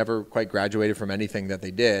never quite graduated from anything that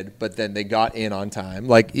they did, but then they got in on time.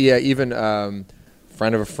 Like, even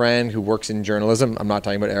friend of a friend who works in journalism, I'm not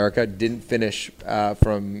talking about Erica, didn't finish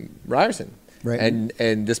from Ryerson. Right.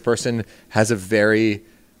 And this person has a very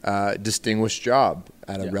distinguished job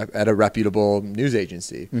at a reputable news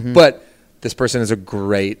agency. But this person is a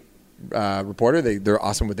great reporter. They're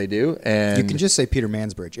awesome what they do. And You can just say Peter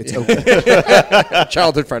Mansbridge. It's okay.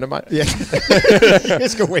 childhood friend of mine. Yeah.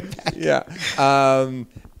 Let's go way back. Yeah.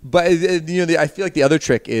 But I feel like the other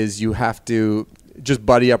trick is you have to just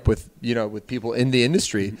buddy up with people in the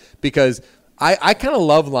industry, because I kind of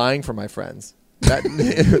love lying for my friends.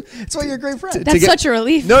 That's why you're a great friend. That's such a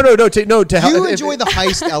relief. No. To help. You enjoy the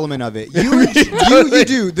heist element of it. You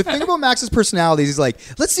do. The thing about Max's personality is he's like,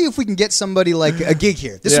 let's see if we can get somebody like a gig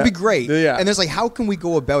here. This would be great. Yeah. And there's like, how can we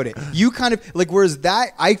go about it? You kind of like, whereas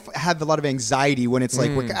that, I have a lot of anxiety when it's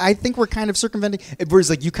like, I think we're kind of circumventing, whereas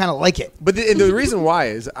like you kind of like it. But the reason why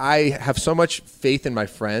is I have so much faith in my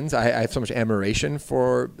friends. I have so much admiration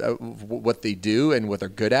for what they do and what they're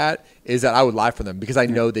good at, is that I would lie for them because I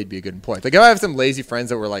know they'd be a good employee. Like, if I have some lazy friends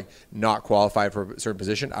that were like not qualified for a certain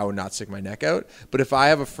position, I would not stick my neck out. But if I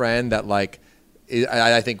have a friend that like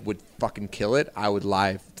I think would fucking kill it, I would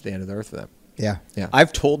lie to the end of the earth for them. Yeah.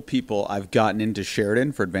 I've told people I've gotten into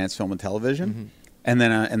Sheridan for advanced film and television, and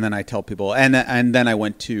then I tell people, and then I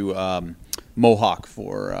went to Mohawk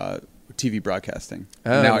for TV broadcasting.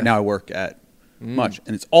 Now I work at Much,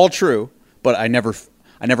 and it's all true, but I never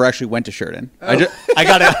actually went to Sheridan.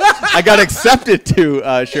 I got accepted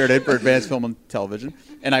to Sheridan for advanced film and television,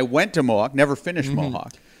 and I went to Mohawk. Never finished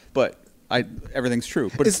Mohawk, but everything's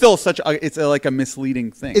true. But it's still like a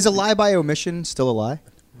misleading thing. Is a lie by omission still a lie?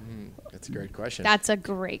 That's a great question. That's a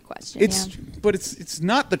great question. But it's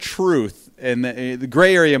not the truth, and the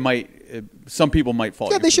gray area might. Some people might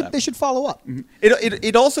fall. Yeah, they should follow up.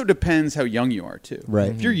 It also depends how young you are too.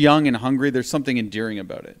 Right. If you're young and hungry, there's something endearing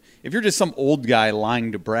about it. If you're just some old guy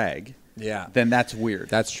lying to brag, then that's weird.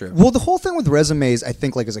 That's true. Well, the whole thing with resumes, I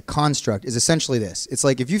think, like as a construct, is essentially this. It's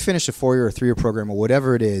like if you finish a 4-year or 3-year program or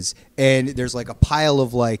whatever it is, and there's like a pile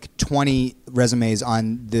of like 20 resumes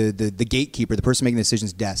on the gatekeeper, the person making the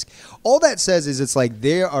decision's desk. All that says is it's like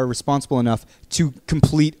they are responsible enough to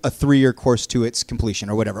complete a 3-year course to its completion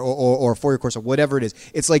or whatever, or a 4-year course or whatever it is.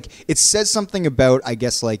 It's like it says something about, I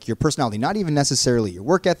guess, like your personality, not even necessarily your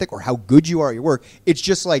work ethic or how good you are at your work. It's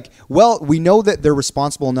just like, well, we know that they're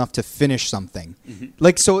responsible enough to finish something.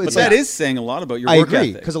 Like, so it's But like, that is saying a lot about your I work agree,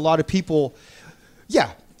 ethic. because a lot of people,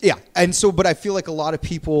 yeah. And so, but I feel like a lot of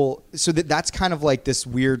people, so that's kind of like this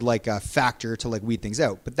weird like factor to like weed things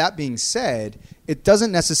out. But that being said, it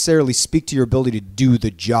doesn't necessarily speak to your ability to do the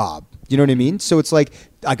job. You know what I mean? So it's like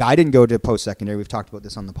I didn't go to post-secondary. We've talked about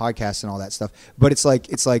this on the podcast and all that stuff. But it's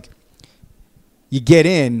like you get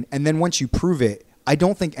in, and then once you prove it, I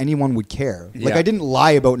don't think anyone would care. Like, I didn't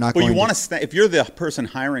lie about not going. But you want to if you're the person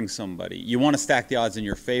hiring somebody, you want to stack the odds in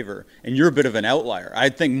your favor, and you're a bit of an outlier. I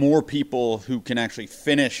think more people who can actually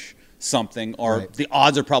finish something the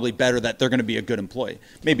odds are probably better that they're going to be a good employee.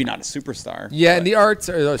 Maybe not a superstar. Yeah, and the arts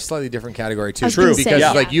are a slightly different category too. True. Because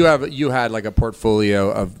Yeah. like you had like a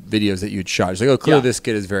portfolio of videos that you'd shot. It's like, oh, clearly this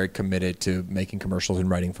kid is very committed to making commercials and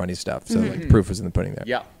writing funny stuff. So like proof was in the pudding there.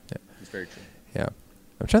 Yeah. It's very true. Yeah.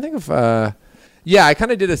 I'm trying to think of I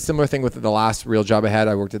kind of did a similar thing with the last real job I had.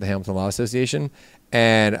 I worked at the Hamilton Law Association,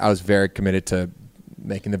 and I was very committed to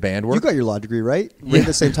making the band work. You got your law degree, right? Right at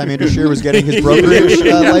the same time Andrew Scheer was getting his brokerage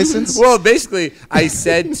license? Well, basically, I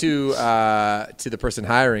said to the person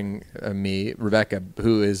hiring me, Rebecca,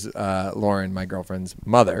 who is Lauren, my girlfriend's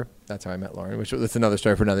mother. That's how I met Lauren, which that's another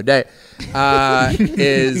story for another day. I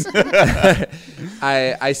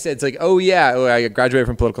said, it's like, oh yeah, I graduated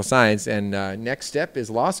from political science, and next step is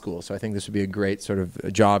law school. So I think this would be a great sort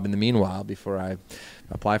of job in the meanwhile before I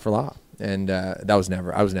apply for law. And I was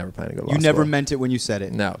never planning to go to law school. You never meant it when you said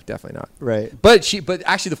it. No, definitely not. Right. But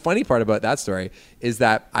actually the funny part about that story is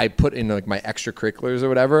that I put in like my extracurriculars or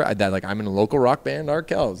whatever, that like I'm in a local rock band,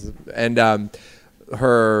 Arkells. And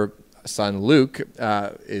her son Luke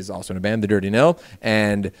is also in a band, The Dirty Nil,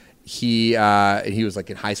 and he was like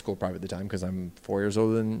in high school probably at the time because I'm 4 years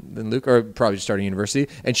older than Luke, or probably just starting university.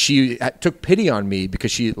 And she took pity on me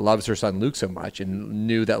because she loves her son Luke so much and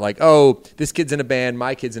knew that like, oh, this kid's in a band,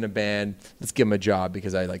 my kid's in a band, let's give him a job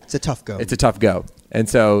because it's a tough go. It's a tough go. And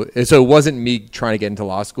so it wasn't me trying to get into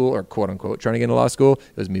law school or quote unquote trying to get into law school.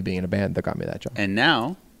 It was me being in a band that got me that job. And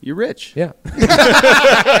now you're rich. Yeah.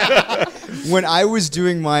 When I was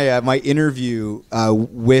doing my my interview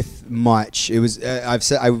with Much, it was we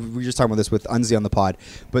were just talking about this with Unzi on the pod.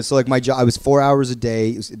 But so like my job, I was 4 hours a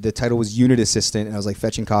day. The title was unit assistant, and I was like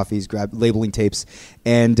fetching coffees, labeling tapes,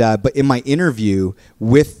 and but in my interview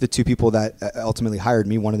with the two people that ultimately hired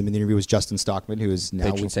me, one of them in the interview was Justin Stockman, who is now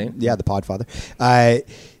Patron saint. Yeah, the Podfather.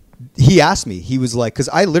 He asked me, he was like, because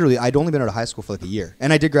I'd only been out of high school for like a year,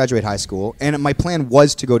 and I did graduate high school, and my plan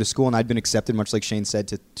was to go to school, and I'd been accepted, much like Shane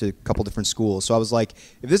said, to a couple different schools. So I was like,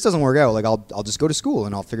 if this doesn't work out, like I'll just go to school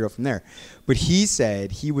and I'll figure it out from there. But he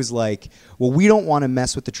said, he was like, well, we don't want to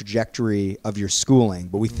mess with the trajectory of your schooling,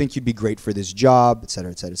 but we think you'd be great for this job, et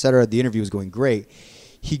cetera, et cetera, et cetera. The interview was going great.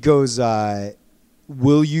 He goes,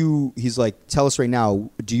 he's like, tell us right now,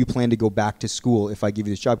 do you plan to go back to school if I give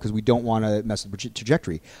you this job? Because we don't want to mess with the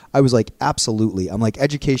trajectory. I was like, absolutely. I'm like,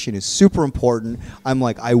 education is super important. I'm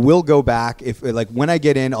like, I will go back. If like when I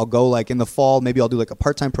get in, I'll go like in the fall, maybe I'll do like a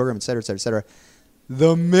part-time program, et cetera, et cetera, et cetera.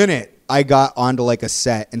 The minute I got onto like a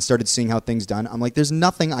set and started seeing how things done, I'm like, there's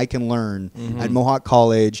nothing I can learn at Mohawk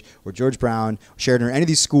College or George Brown, or Sheridan, or any of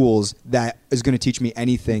these schools that is going to teach me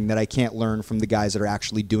anything that I can't learn from the guys that are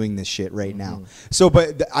actually doing this shit right now. So,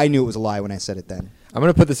 but I knew it was a lie when I said it then. I'm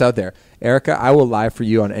going to put this out there. Erica, I will lie for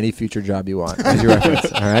you on any future job you want as your reference.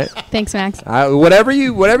 All right? Thanks, Max. Whatever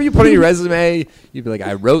you put on your resume, you'd be like,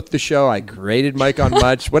 I wrote the show, I created Mike on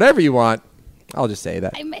Much, whatever you want. I'll just say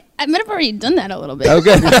that. I might have already done that a little bit.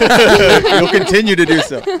 Okay. You'll continue to do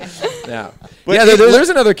so. Yeah. But yeah, there's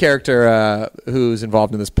another character who's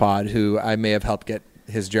involved in this pod who I may have helped get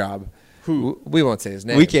his job. Who? We won't say his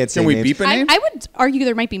name. We can't say Can we names. beep a name? I would argue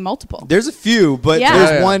there might be multiple. There's a few, but Yeah.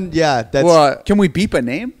 there's Yeah. one. Yeah, that's. Well, Can we beep a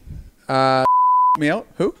name? Me out?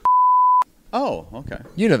 Who? Oh, okay.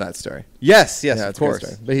 you know that story. Yes, Yeah, of it's a good course.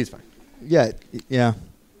 story, but he's fine. yeah.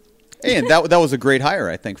 And that was a great hire,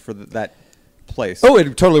 I think, for that place. Oh, it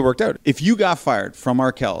totally worked out. If you got fired from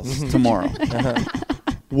Arkells tomorrow,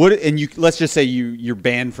 let's just say you're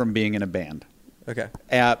banned from being in a band. Okay.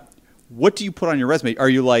 What do you put on your resume? Are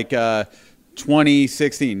you like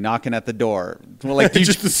 2016 knocking at the door? Like do you,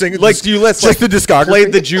 Just the single- like do you list just like, the discography?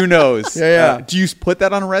 played the Junos? Yeah, yeah. Do you put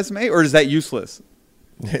that on a resume, or is that useless?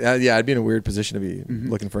 Yeah, I'd be in a weird position to be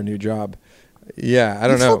looking for a new job. Yeah, I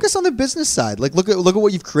don't Let's know. focus on the business side. Like, look at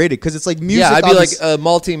what you've created, because it's like music. Yeah, I'd be like obvious- a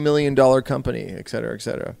multi-million-dollar company, et cetera, et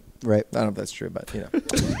cetera. right. I don't know if that's true, but you know,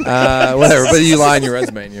 whatever. But you lie in your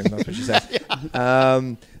resume, and that's what you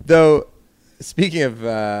say. Though, speaking of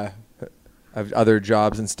other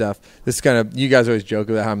jobs and stuff, this kind of, you guys always joke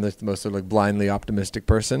about how I'm the most sort of like blindly optimistic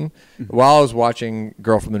person. While I was watching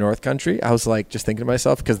Girl from the North Country, I was like just thinking to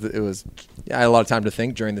myself, because I had a lot of time to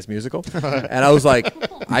think during this musical, and I was like,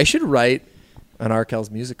 I should write an Arkells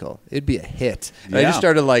musical. It'd be a hit. And I just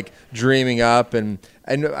started like dreaming up, and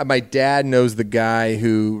my dad knows the guy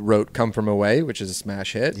who wrote Come From Away, which is a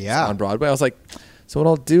smash hit on Broadway. I was like, so what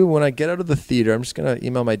I'll do when I get out of the theater, I'm just going to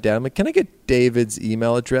email my dad. I'm like, can I get David's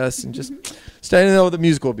email address and just start to know the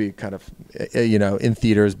musical will be kind of, in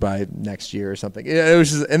theaters by next year or something. It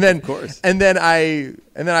was just, and then, of course. And then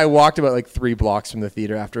I walked about like 3 blocks from the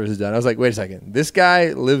theater after it was done. I was like, wait a second, this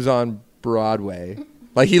guy lives on Broadway.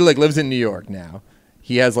 Like he lives in New York now.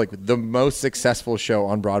 He has like the most successful show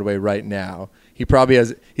on Broadway right now. He's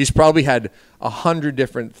probably had 100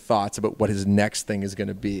 different thoughts about what his next thing is going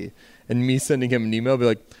to be. And me sending him an email, be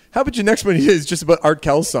like, how about your next one is just about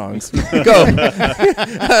Arkells songs? Go.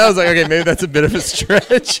 I was like, okay, maybe that's a bit of a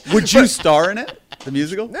stretch. Would you star in it? The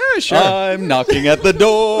musical? Yeah, sure. I'm knocking at the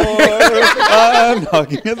door. I'm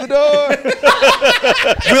knocking at the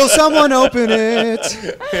door. Will someone open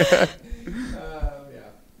it?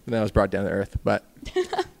 and I was brought down to earth. But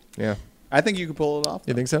yeah, I think you could pull it off.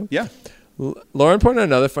 you think so? Yeah. Lauren pointed out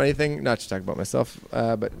another funny thing, not to talk about myself,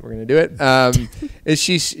 but we're gonna do it. Is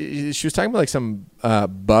she was talking about like some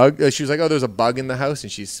bug? She was like, "Oh, there's a bug in the house,"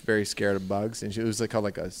 and she's very scared of bugs. And she was like called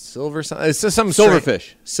like a silver something. It's just some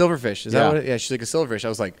Silverfish. Silverfish. Is that what? Yeah, she's like a silverfish. I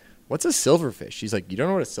was like, "What's a silverfish?" She's like, "You don't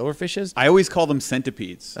know what a silverfish is?" I always call them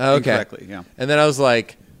centipedes. Oh, okay. Incorrectly. Yeah. And then I was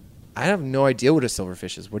like, I have no idea what a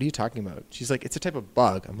silverfish is. What are you talking about? She's like, it's a type of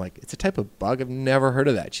bug. I'm like, it's a type of bug? I've never heard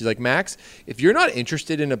of that. She's like, Max, if you're not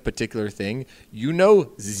interested in a particular thing, you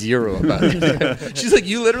know zero about it. She's like,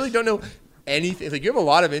 you literally don't know anything. Like, you have a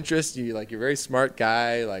lot of interest. You're a very smart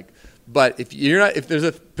guy. Like, but if there's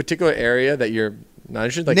a particular area that you're not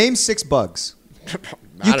interested, like, Name 6 bugs.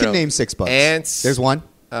 You can name 6 bugs. Ants. There's one.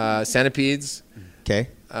 Centipedes. Okay.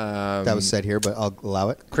 That was said here, but I'll allow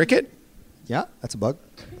it. Cricket. Yeah, that's a bug.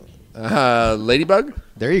 Ladybug.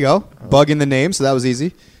 There you go. Bug in the name, so that was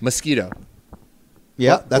easy. Mosquito.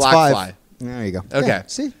 Yeah, that's Black 5. fly. There you go. Okay. Yeah,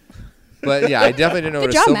 see? But yeah, I definitely didn't know Good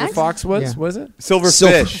what a job, silver Max. fox was. Yeah. Was it? Silverfish.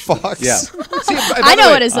 Silver fox. Yeah. See, I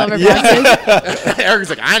know what a silver fox is.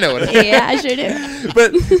 Eric's like, I know what it is. Yeah, I sure do.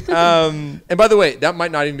 But and by the way, that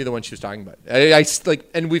might not even be the one she was talking about. I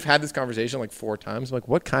like, and we've had this conversation like 4 times. I'm like,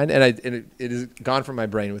 what kind? And it is gone from my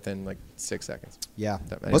brain within like 6 seconds. Yeah.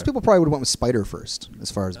 Anyway. Most people probably would have went with spider first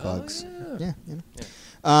as far as bugs. Yeah. You know.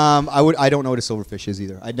 I don't know what a silverfish is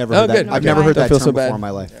either. I'd never heard that. good. I've Okay. never heard Don't that feel term so before bad. in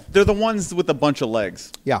my life. They're the ones with a bunch of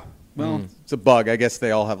legs. Yeah. Well, it's a bug. I guess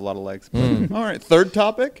they all have a lot of legs. All right. Third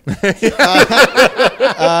topic.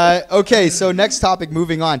 Okay, so next topic,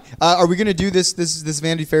 moving on. Are we going to do this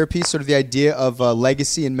Vanity Fair piece, sort of the idea of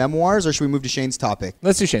legacy and memoirs, or should we move to Shane's topic?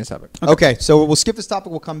 Let's do Shane's topic. Okay, so we'll skip this topic.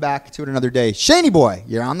 We'll come back to it another day. Shaney boy,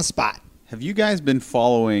 you're on the spot. Have you guys been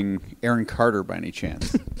following Aaron Carter by any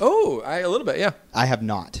chance? Oh, a little bit, yeah. I have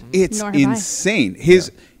not. It's Nor have I. insane.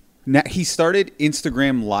 He started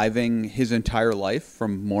Instagram living his entire life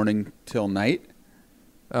from morning till night.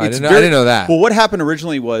 I didn't know that. Well, what happened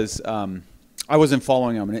originally was I wasn't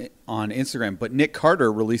following him on Instagram, but Nick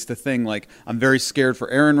Carter released a thing like, I'm very scared for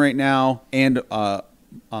Aaron right now and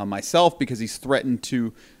myself because he's threatened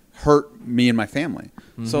to hurt me and my family.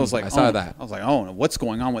 So I was like, I saw that. I was like, oh, what's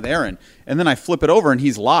going on with Aaron? And then I flip it over and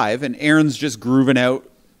he's live and Aaron's just grooving out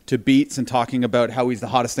to beats and talking about how he's the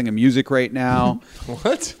hottest thing in music right now.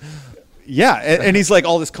 What? Yeah, and he's like,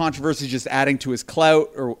 all this controversy is just adding to his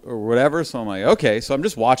clout or whatever. So I'm like, okay. So I'm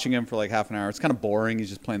just watching him for like half an hour. It's kind of boring. He's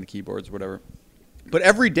just playing the keyboards or whatever. But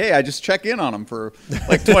every day I just check in on him for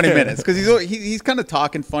like 20 minutes because he's kind of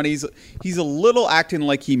talking funny. He's a little acting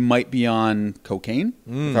like he might be on cocaine,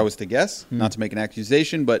 if I was to guess. Not to make an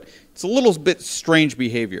accusation, but it's a little bit strange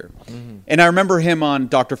behavior. And I remember him on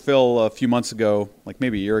Dr. Phil a few months ago, like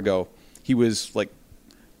maybe a year ago. He was like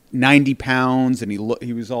 90 pounds and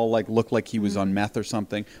he was all like looked like he was on meth or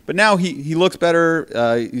something. But now he looks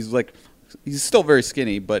better. He's still very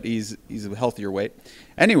skinny, but he's a healthier weight.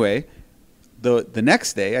 Anyway, the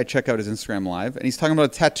next day I check out his Instagram live and he's talking about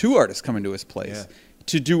a tattoo artist coming to his place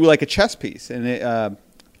to do like a chest piece and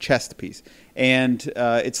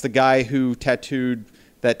it's the guy who tattooed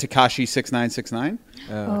that Tekashi 6969.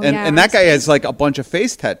 And that guy has like a bunch of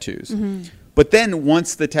face tattoos. But then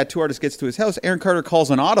once the tattoo artist gets to his house, Aaron Carter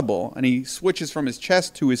calls an audible and he switches from his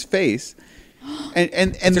chest to his face.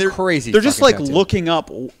 And they're crazy. They're just like fucking tattoo. looking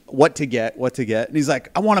up what to get. And he's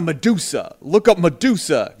like, I want a Medusa. Look up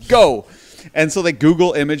Medusa. Go. And so they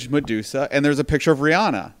Google image Medusa and there's a picture of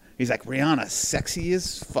Rihanna. He's like, Rihanna, sexy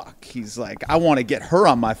as fuck. He's like, I want to get her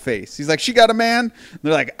on my face. He's like, she got a man? And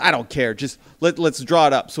they're like, I don't care. Just let's draw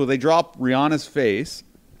it up. So they draw up Rihanna's face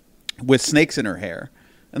with snakes in her hair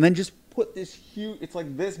and then just put this huge, it's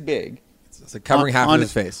like this big. It's like covering half of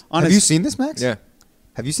his face. Have you seen this, Max? Yeah.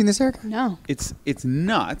 Have you seen this, Erica? No. It's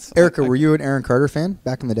nuts. Erica, were you an Aaron Carter fan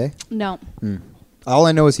back in the day? No. All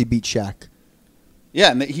I know is he beat Shaq.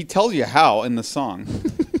 Yeah, and he tells you how in the song.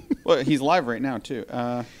 Well, he's live right now too.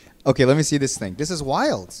 Okay, let me see this thing. This is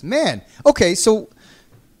wild, man. Okay, so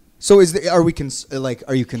are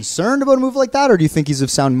you concerned about a move like that, or do you think he's of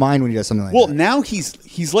sound mind when he does something like that? Well, now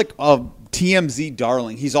he's like a TMZ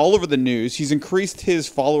darling. He's all over the news. He's increased his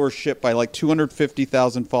followership by like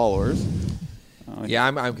 250,000 followers. Yeah,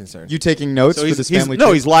 I'm concerned. You taking notes So for he's, this he's family? no,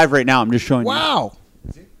 trip? he's live right now. I'm just showing you. Wow.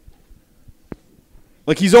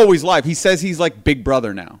 Like he's always live. He says he's like Big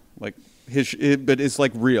Brother now. Like but it's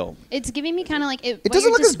like real. It's giving me kind of like It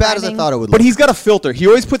doesn't look as bad as I thought it would look. But he's got a filter. He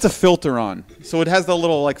always puts a filter on, so it has the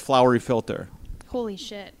little like flowery filter. Holy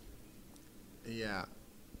shit. Yeah.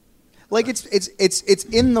 Like it's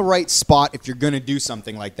in the right spot if you're gonna do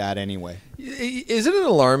something like that anyway. Isn't it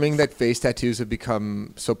alarming that face tattoos have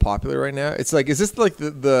become so popular right now? It's like, is this like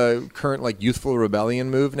the current like youthful rebellion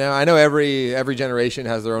move now? I know every generation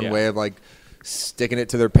has their own way of like sticking it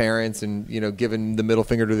to their parents and, you know, giving the middle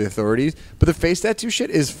finger to the authorities. But the face tattoo shit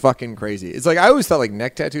is fucking crazy. It's like, I always thought like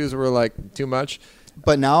neck tattoos were like too much.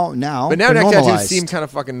 But now neck normalized. tattoos seem kind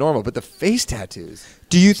of fucking normal. But the face tattoos.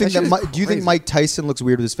 Do you think that shit is do you think crazy. Mike Tyson looks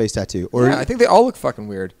weird with his face tattoo? Or Yeah, I think they all look fucking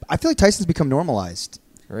weird. I feel like Tyson's become normalized.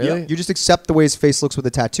 Really? You just accept the way his face looks with a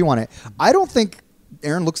tattoo on it. I don't think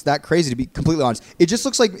Aaron looks that crazy, to be completely honest. It just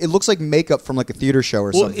looks like makeup from like a theater show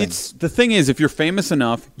or something. It's the thing is, if you're famous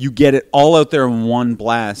enough, you get it all out there in one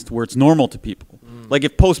blast where it's normal to people. Like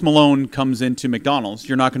if Post Malone comes into McDonald's,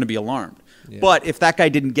 you're not going to be alarmed. Yeah. But if that guy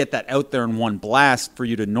didn't get that out there in one blast for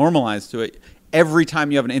you to normalize to it, every time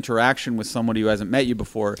you have an interaction with somebody who hasn't met you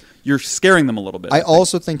before, you're scaring them a little bit. I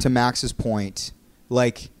also think, to Max's point,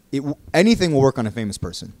 like anything will work on a famous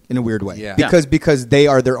person in a weird way. Yeah. Because they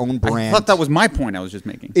are their own brand. I thought that was my point I was just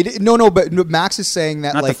making. But Max is saying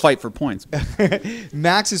that not like to fight for points.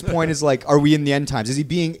 Max's point is like, are we in the end times? Is he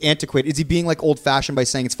being antiquated? Is he being like old fashioned by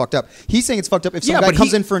saying it's fucked up? He's saying it's fucked up if some guy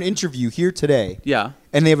comes in for an interview here today. Yeah.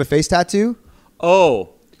 And they have a face tattoo. Oh.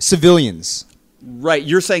 Civilians. Right.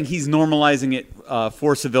 You're saying he's normalizing it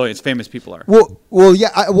for civilians. Famous people are. Well, yeah.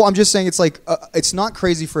 I'm just saying it's like it's not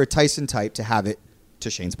crazy for a Tyson type to have it. To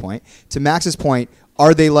Shane's point, to Max's point,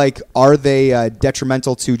 are they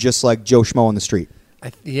detrimental to just like Joe Schmo on the street?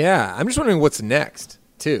 I'm just wondering what's next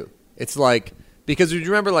too. It's like, because you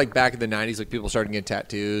remember like back in the 90s, like people started getting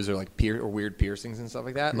tattoos or like or weird piercings and stuff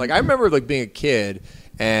like that. Like I remember like being a kid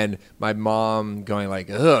and my mom going like,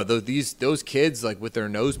 ugh, those kids like with their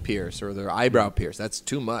nose pierced or their eyebrow pierced, that's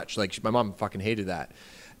too much. Like my mom fucking hated that.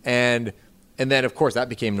 And then, of course, that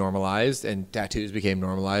became normalized, and tattoos became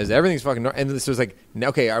normalized. Everything's fucking and this was like,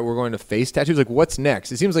 okay, we're going to face tattoos. Like, what's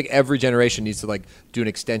next? It seems like every generation needs to like do an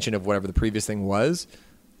extension of whatever the previous thing was.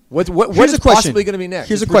 What is possibly going to be next?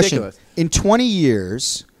 Here's a question. In 20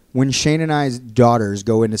 years, when Shane and I's daughters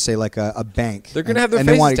go into, say, like a bank, they're going to have their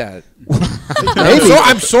faces tatted.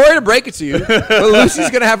 I'm sorry to break it to you, but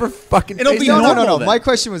Lucy's going to have her fucking face tatted. No. My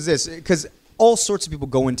question was this, because all sorts of people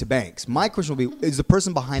go into banks. My question will be, is the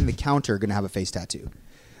person behind the counter going to have a face tattoo?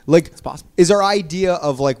 Like, it's possible. Is our idea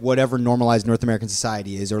of like whatever normalized North American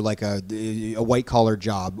society is, or like a white collar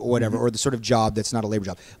job or whatever, or the sort of job that's not a labor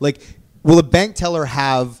job, like, will a bank teller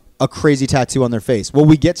have a crazy tattoo on their face? Will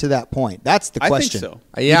we get to that point? That's the question. I think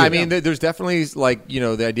so. Yeah, I mean, there's definitely like, you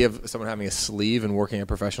know, the idea of someone having a sleeve and working a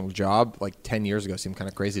professional job like 10 years ago seemed kind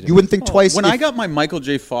of crazy to me. You wouldn't think twice. When I got my Michael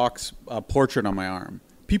J. Fox portrait on my arm,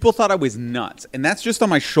 people thought I was nuts, and that's just on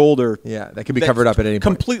my shoulder. Yeah, that can be covered up at any point.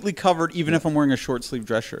 Completely covered, even if I'm wearing a short sleeve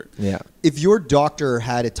dress shirt. Yeah. If your doctor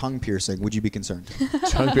had a tongue piercing, would you be concerned?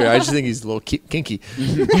 Tongue piercing? I just think he's a little kinky.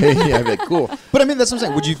 Yeah, I'd be like, cool. But I mean, that's what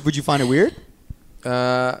I'm saying. Would you find it weird?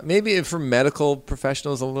 Maybe for medical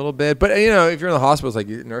professionals a little bit, but you know, if you're in the hospitals, like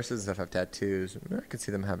nurses and stuff have tattoos, I could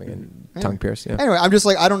see them having a tongue pierce. Yeah. Anyway, I'm just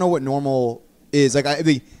like, I don't know what normal is.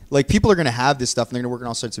 Like, people are going to have this stuff and they're going to work in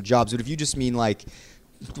all sorts of jobs. But if you just mean like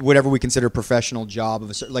whatever we consider a professional job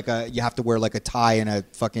of you have to wear like a tie and a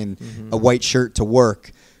fucking a white shirt to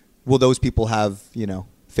work, will those people have, you know,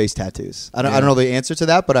 face tattoos? I don't know the answer to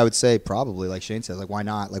that, but I would say probably, like Shane says, like, why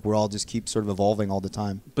not? Like, we're all just keep sort of evolving all the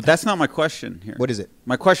time. But that's not my question here. What is it?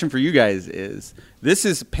 My question for you guys is, this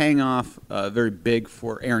is paying off very big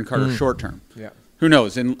for Aaron Carter short term. Yeah. Who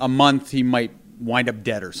knows? In a month, he might wind up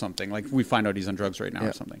dead or something. Like, we find out he's on drugs right now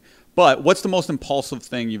or something. But what's the most impulsive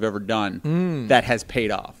thing you've ever done that has paid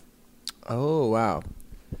off? Oh, wow.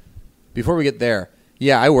 Before we get there,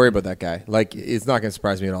 yeah, I worry about that guy. Like, it's not going to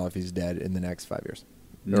surprise me at all if he's dead in the next 5 years.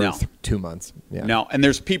 No. 2 months. Yeah. No. And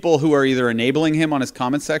there's people who are either enabling him on his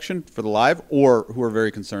comment section for the live or who are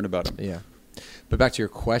very concerned about him. Yeah. But back to your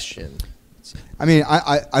question. I mean,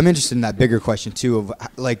 I'm interested in that bigger question, too, of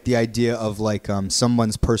like the idea of like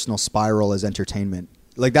someone's personal spiral as entertainment.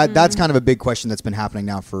 Like that's kind of a big question that's been happening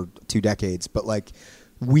now for 2 decades. But like,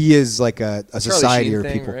 we as like a society or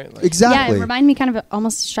people, right? Like, exactly. Yeah, it reminded me kind of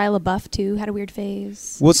almost Shia LaBeouf too. Had a weird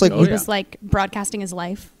phase. Well, it's like he was like broadcasting his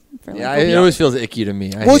life. For like it always feels icky to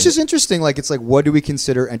me. Well, it's just interesting. Like, it's like, what do we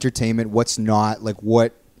consider entertainment? What's not? Like,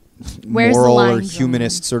 what Where's moral the or line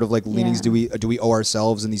humanist sort of like leanings do we owe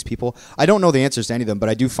ourselves and these people? I don't know the answers to any of them, but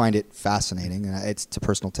I do find it fascinating. And it's to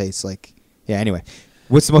personal taste. Like, yeah. Anyway,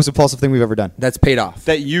 what's the most impulsive thing we've ever done? That's paid off.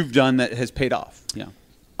 That you've done that has paid off. Yeah.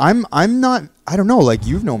 I'm not. I don't know. Like,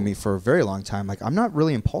 you've known me for a very long time. Like, I'm not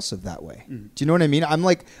really impulsive that way. Do you know what I mean? I'm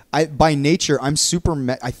like, by nature, I'm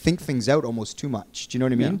super. I think things out almost too much. Do you know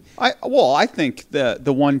what I mean? I think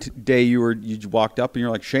the one day you walked up and you're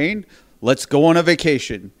like, Shane, let's go on a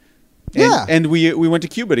vacation. And we went to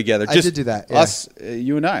Cuba together. I did do that. Yeah. Us,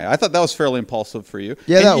 you and I. I thought that was fairly impulsive for you.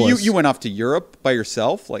 Yeah, and that was. You went off to Europe by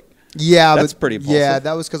yourself, like. Yeah, that's pretty impulsive. Yeah,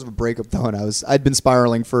 that was because of a breakup though, and I'd been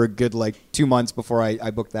spiraling for a good 2 months before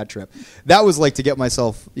I booked that trip. That was like to get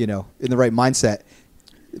myself, in the right mindset.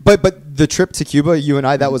 But the trip to Cuba, you and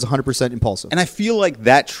I, that was 100% impulsive. And I feel like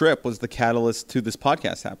that trip was the catalyst to this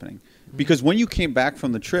podcast happening. Because when you came back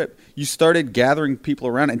from the trip, you started gathering people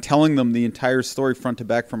around and telling them the entire story front to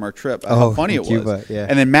back from our trip, how funny it Cuba, was. yeah.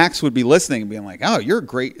 And then Max would be listening and being like, oh, you're a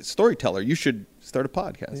great storyteller. You should start a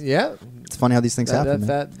podcast. Yeah. It's funny how these things happen.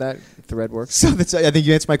 That thread works. So I think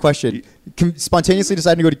you answered my question. Spontaneously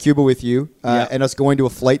deciding to go to Cuba with you and us going to a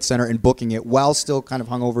flight center and booking it while still kind of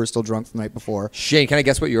hungover, still drunk from the night before. Shane, can I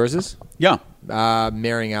guess what yours is? Yeah.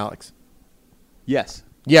 Marrying Alex. Yes.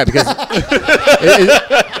 Yeah, because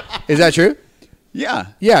is that true? Yeah.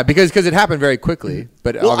 Yeah, because it happened very quickly.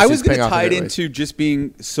 But I was going to tie it into just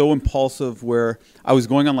being so impulsive where I was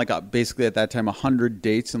going on basically at that time 100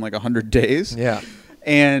 dates in 100 days. Yeah.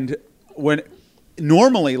 And when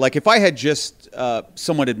normally, if I had just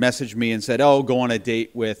someone had messaged me and said, oh, go on a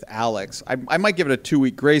date with Alex, I might give it a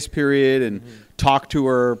 2-week grace period and talk to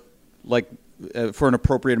her for an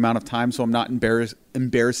appropriate amount of time so I'm not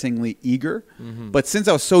embarrassingly eager. But since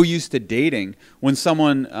I was so used to dating, when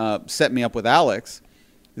someone set me up with Alex,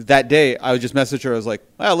 that day I would just message her. I was like,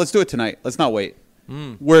 well, let's do it tonight. Let's not wait.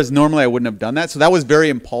 Whereas normally I wouldn't have done that. So that was very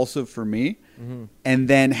impulsive for me. And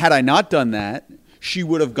then had I not done that, she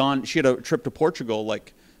would have gone. She had a trip to Portugal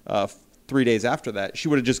 3 days after that. She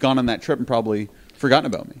would have just gone on that trip and probably forgotten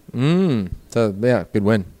about me. So, yeah, good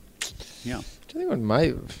win. Yeah. I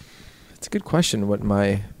think it's a good question. What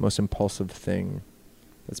my most impulsive thing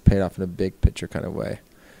that's paid off in a big picture kind of way.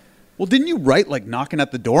 Well, didn't you write knocking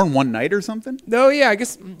at the door in one night or something? No, yeah, I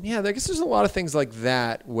guess there's a lot of things like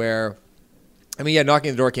that where, knocking at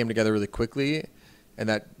the door came together really quickly,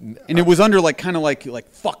 and it was under kind of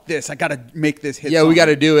fuck this, I got to make this hit. Yeah, song. we got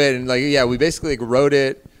to do it, and we basically wrote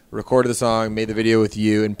it, recorded the song, made the video with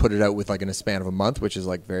you, and put it out with in a span of a month, which is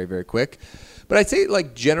very, very quick. But I'd say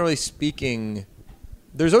generally speaking,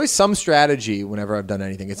 there's always some strategy whenever I've done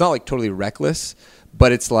anything. It's not totally reckless,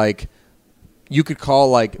 but it's you could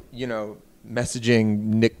call messaging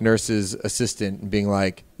Nick Nurse's assistant and being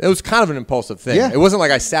it was kind of an impulsive thing. Yeah. It wasn't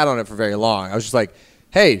I sat on it for very long. I was just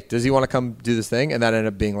hey, does he want to come do this thing? And that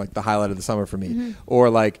ended up being the highlight of the summer for me.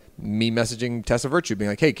 Or me messaging Tessa Virtue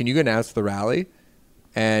being hey, can you announce the rally?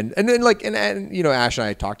 And then Ash and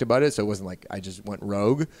I talked about it, so it wasn't I just went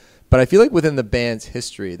rogue. But I feel within the band's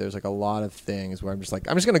history, there's a lot of things where I'm just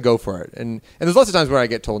I'm just going to go for it. And there's lots of times where I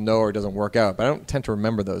get told no or it doesn't work out, but I don't tend to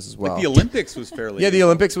remember those as well. The Olympics was fairly... Yeah, the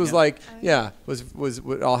Olympics was was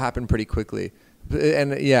it all happened pretty quickly.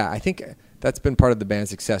 And I think that's been part of the band's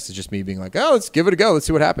success is just me being oh, let's give it a go. Let's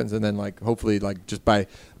see what happens. And then hopefully just by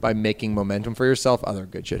making momentum for yourself, other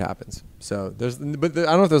good shit happens. So I don't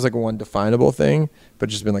know if there's one definable thing, but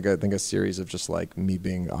just been I think a series of just me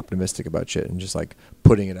being optimistic about shit and just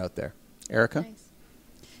putting it out there. Erica? Nice.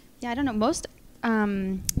 Yeah, I don't know. Most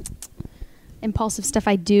impulsive stuff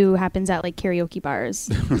I do happens at karaoke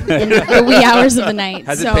bars in the wee hours of the night.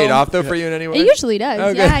 Has it paid off though for you in any way? It usually does.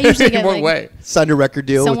 Okay. Yeah, I usually get in what way? Signed a record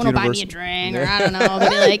deal with someone will Universal. buy me a drink, or I don't know.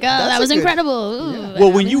 They'll be oh, that was incredible. Ooh.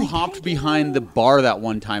 Well, when you hopped behind the bar that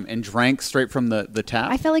one time and drank straight from the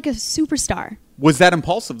tap, I felt like a superstar. Was that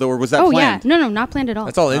impulsive though, or was that planned? Yeah, no, not planned at all.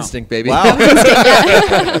 That's all instinct, baby. Wow.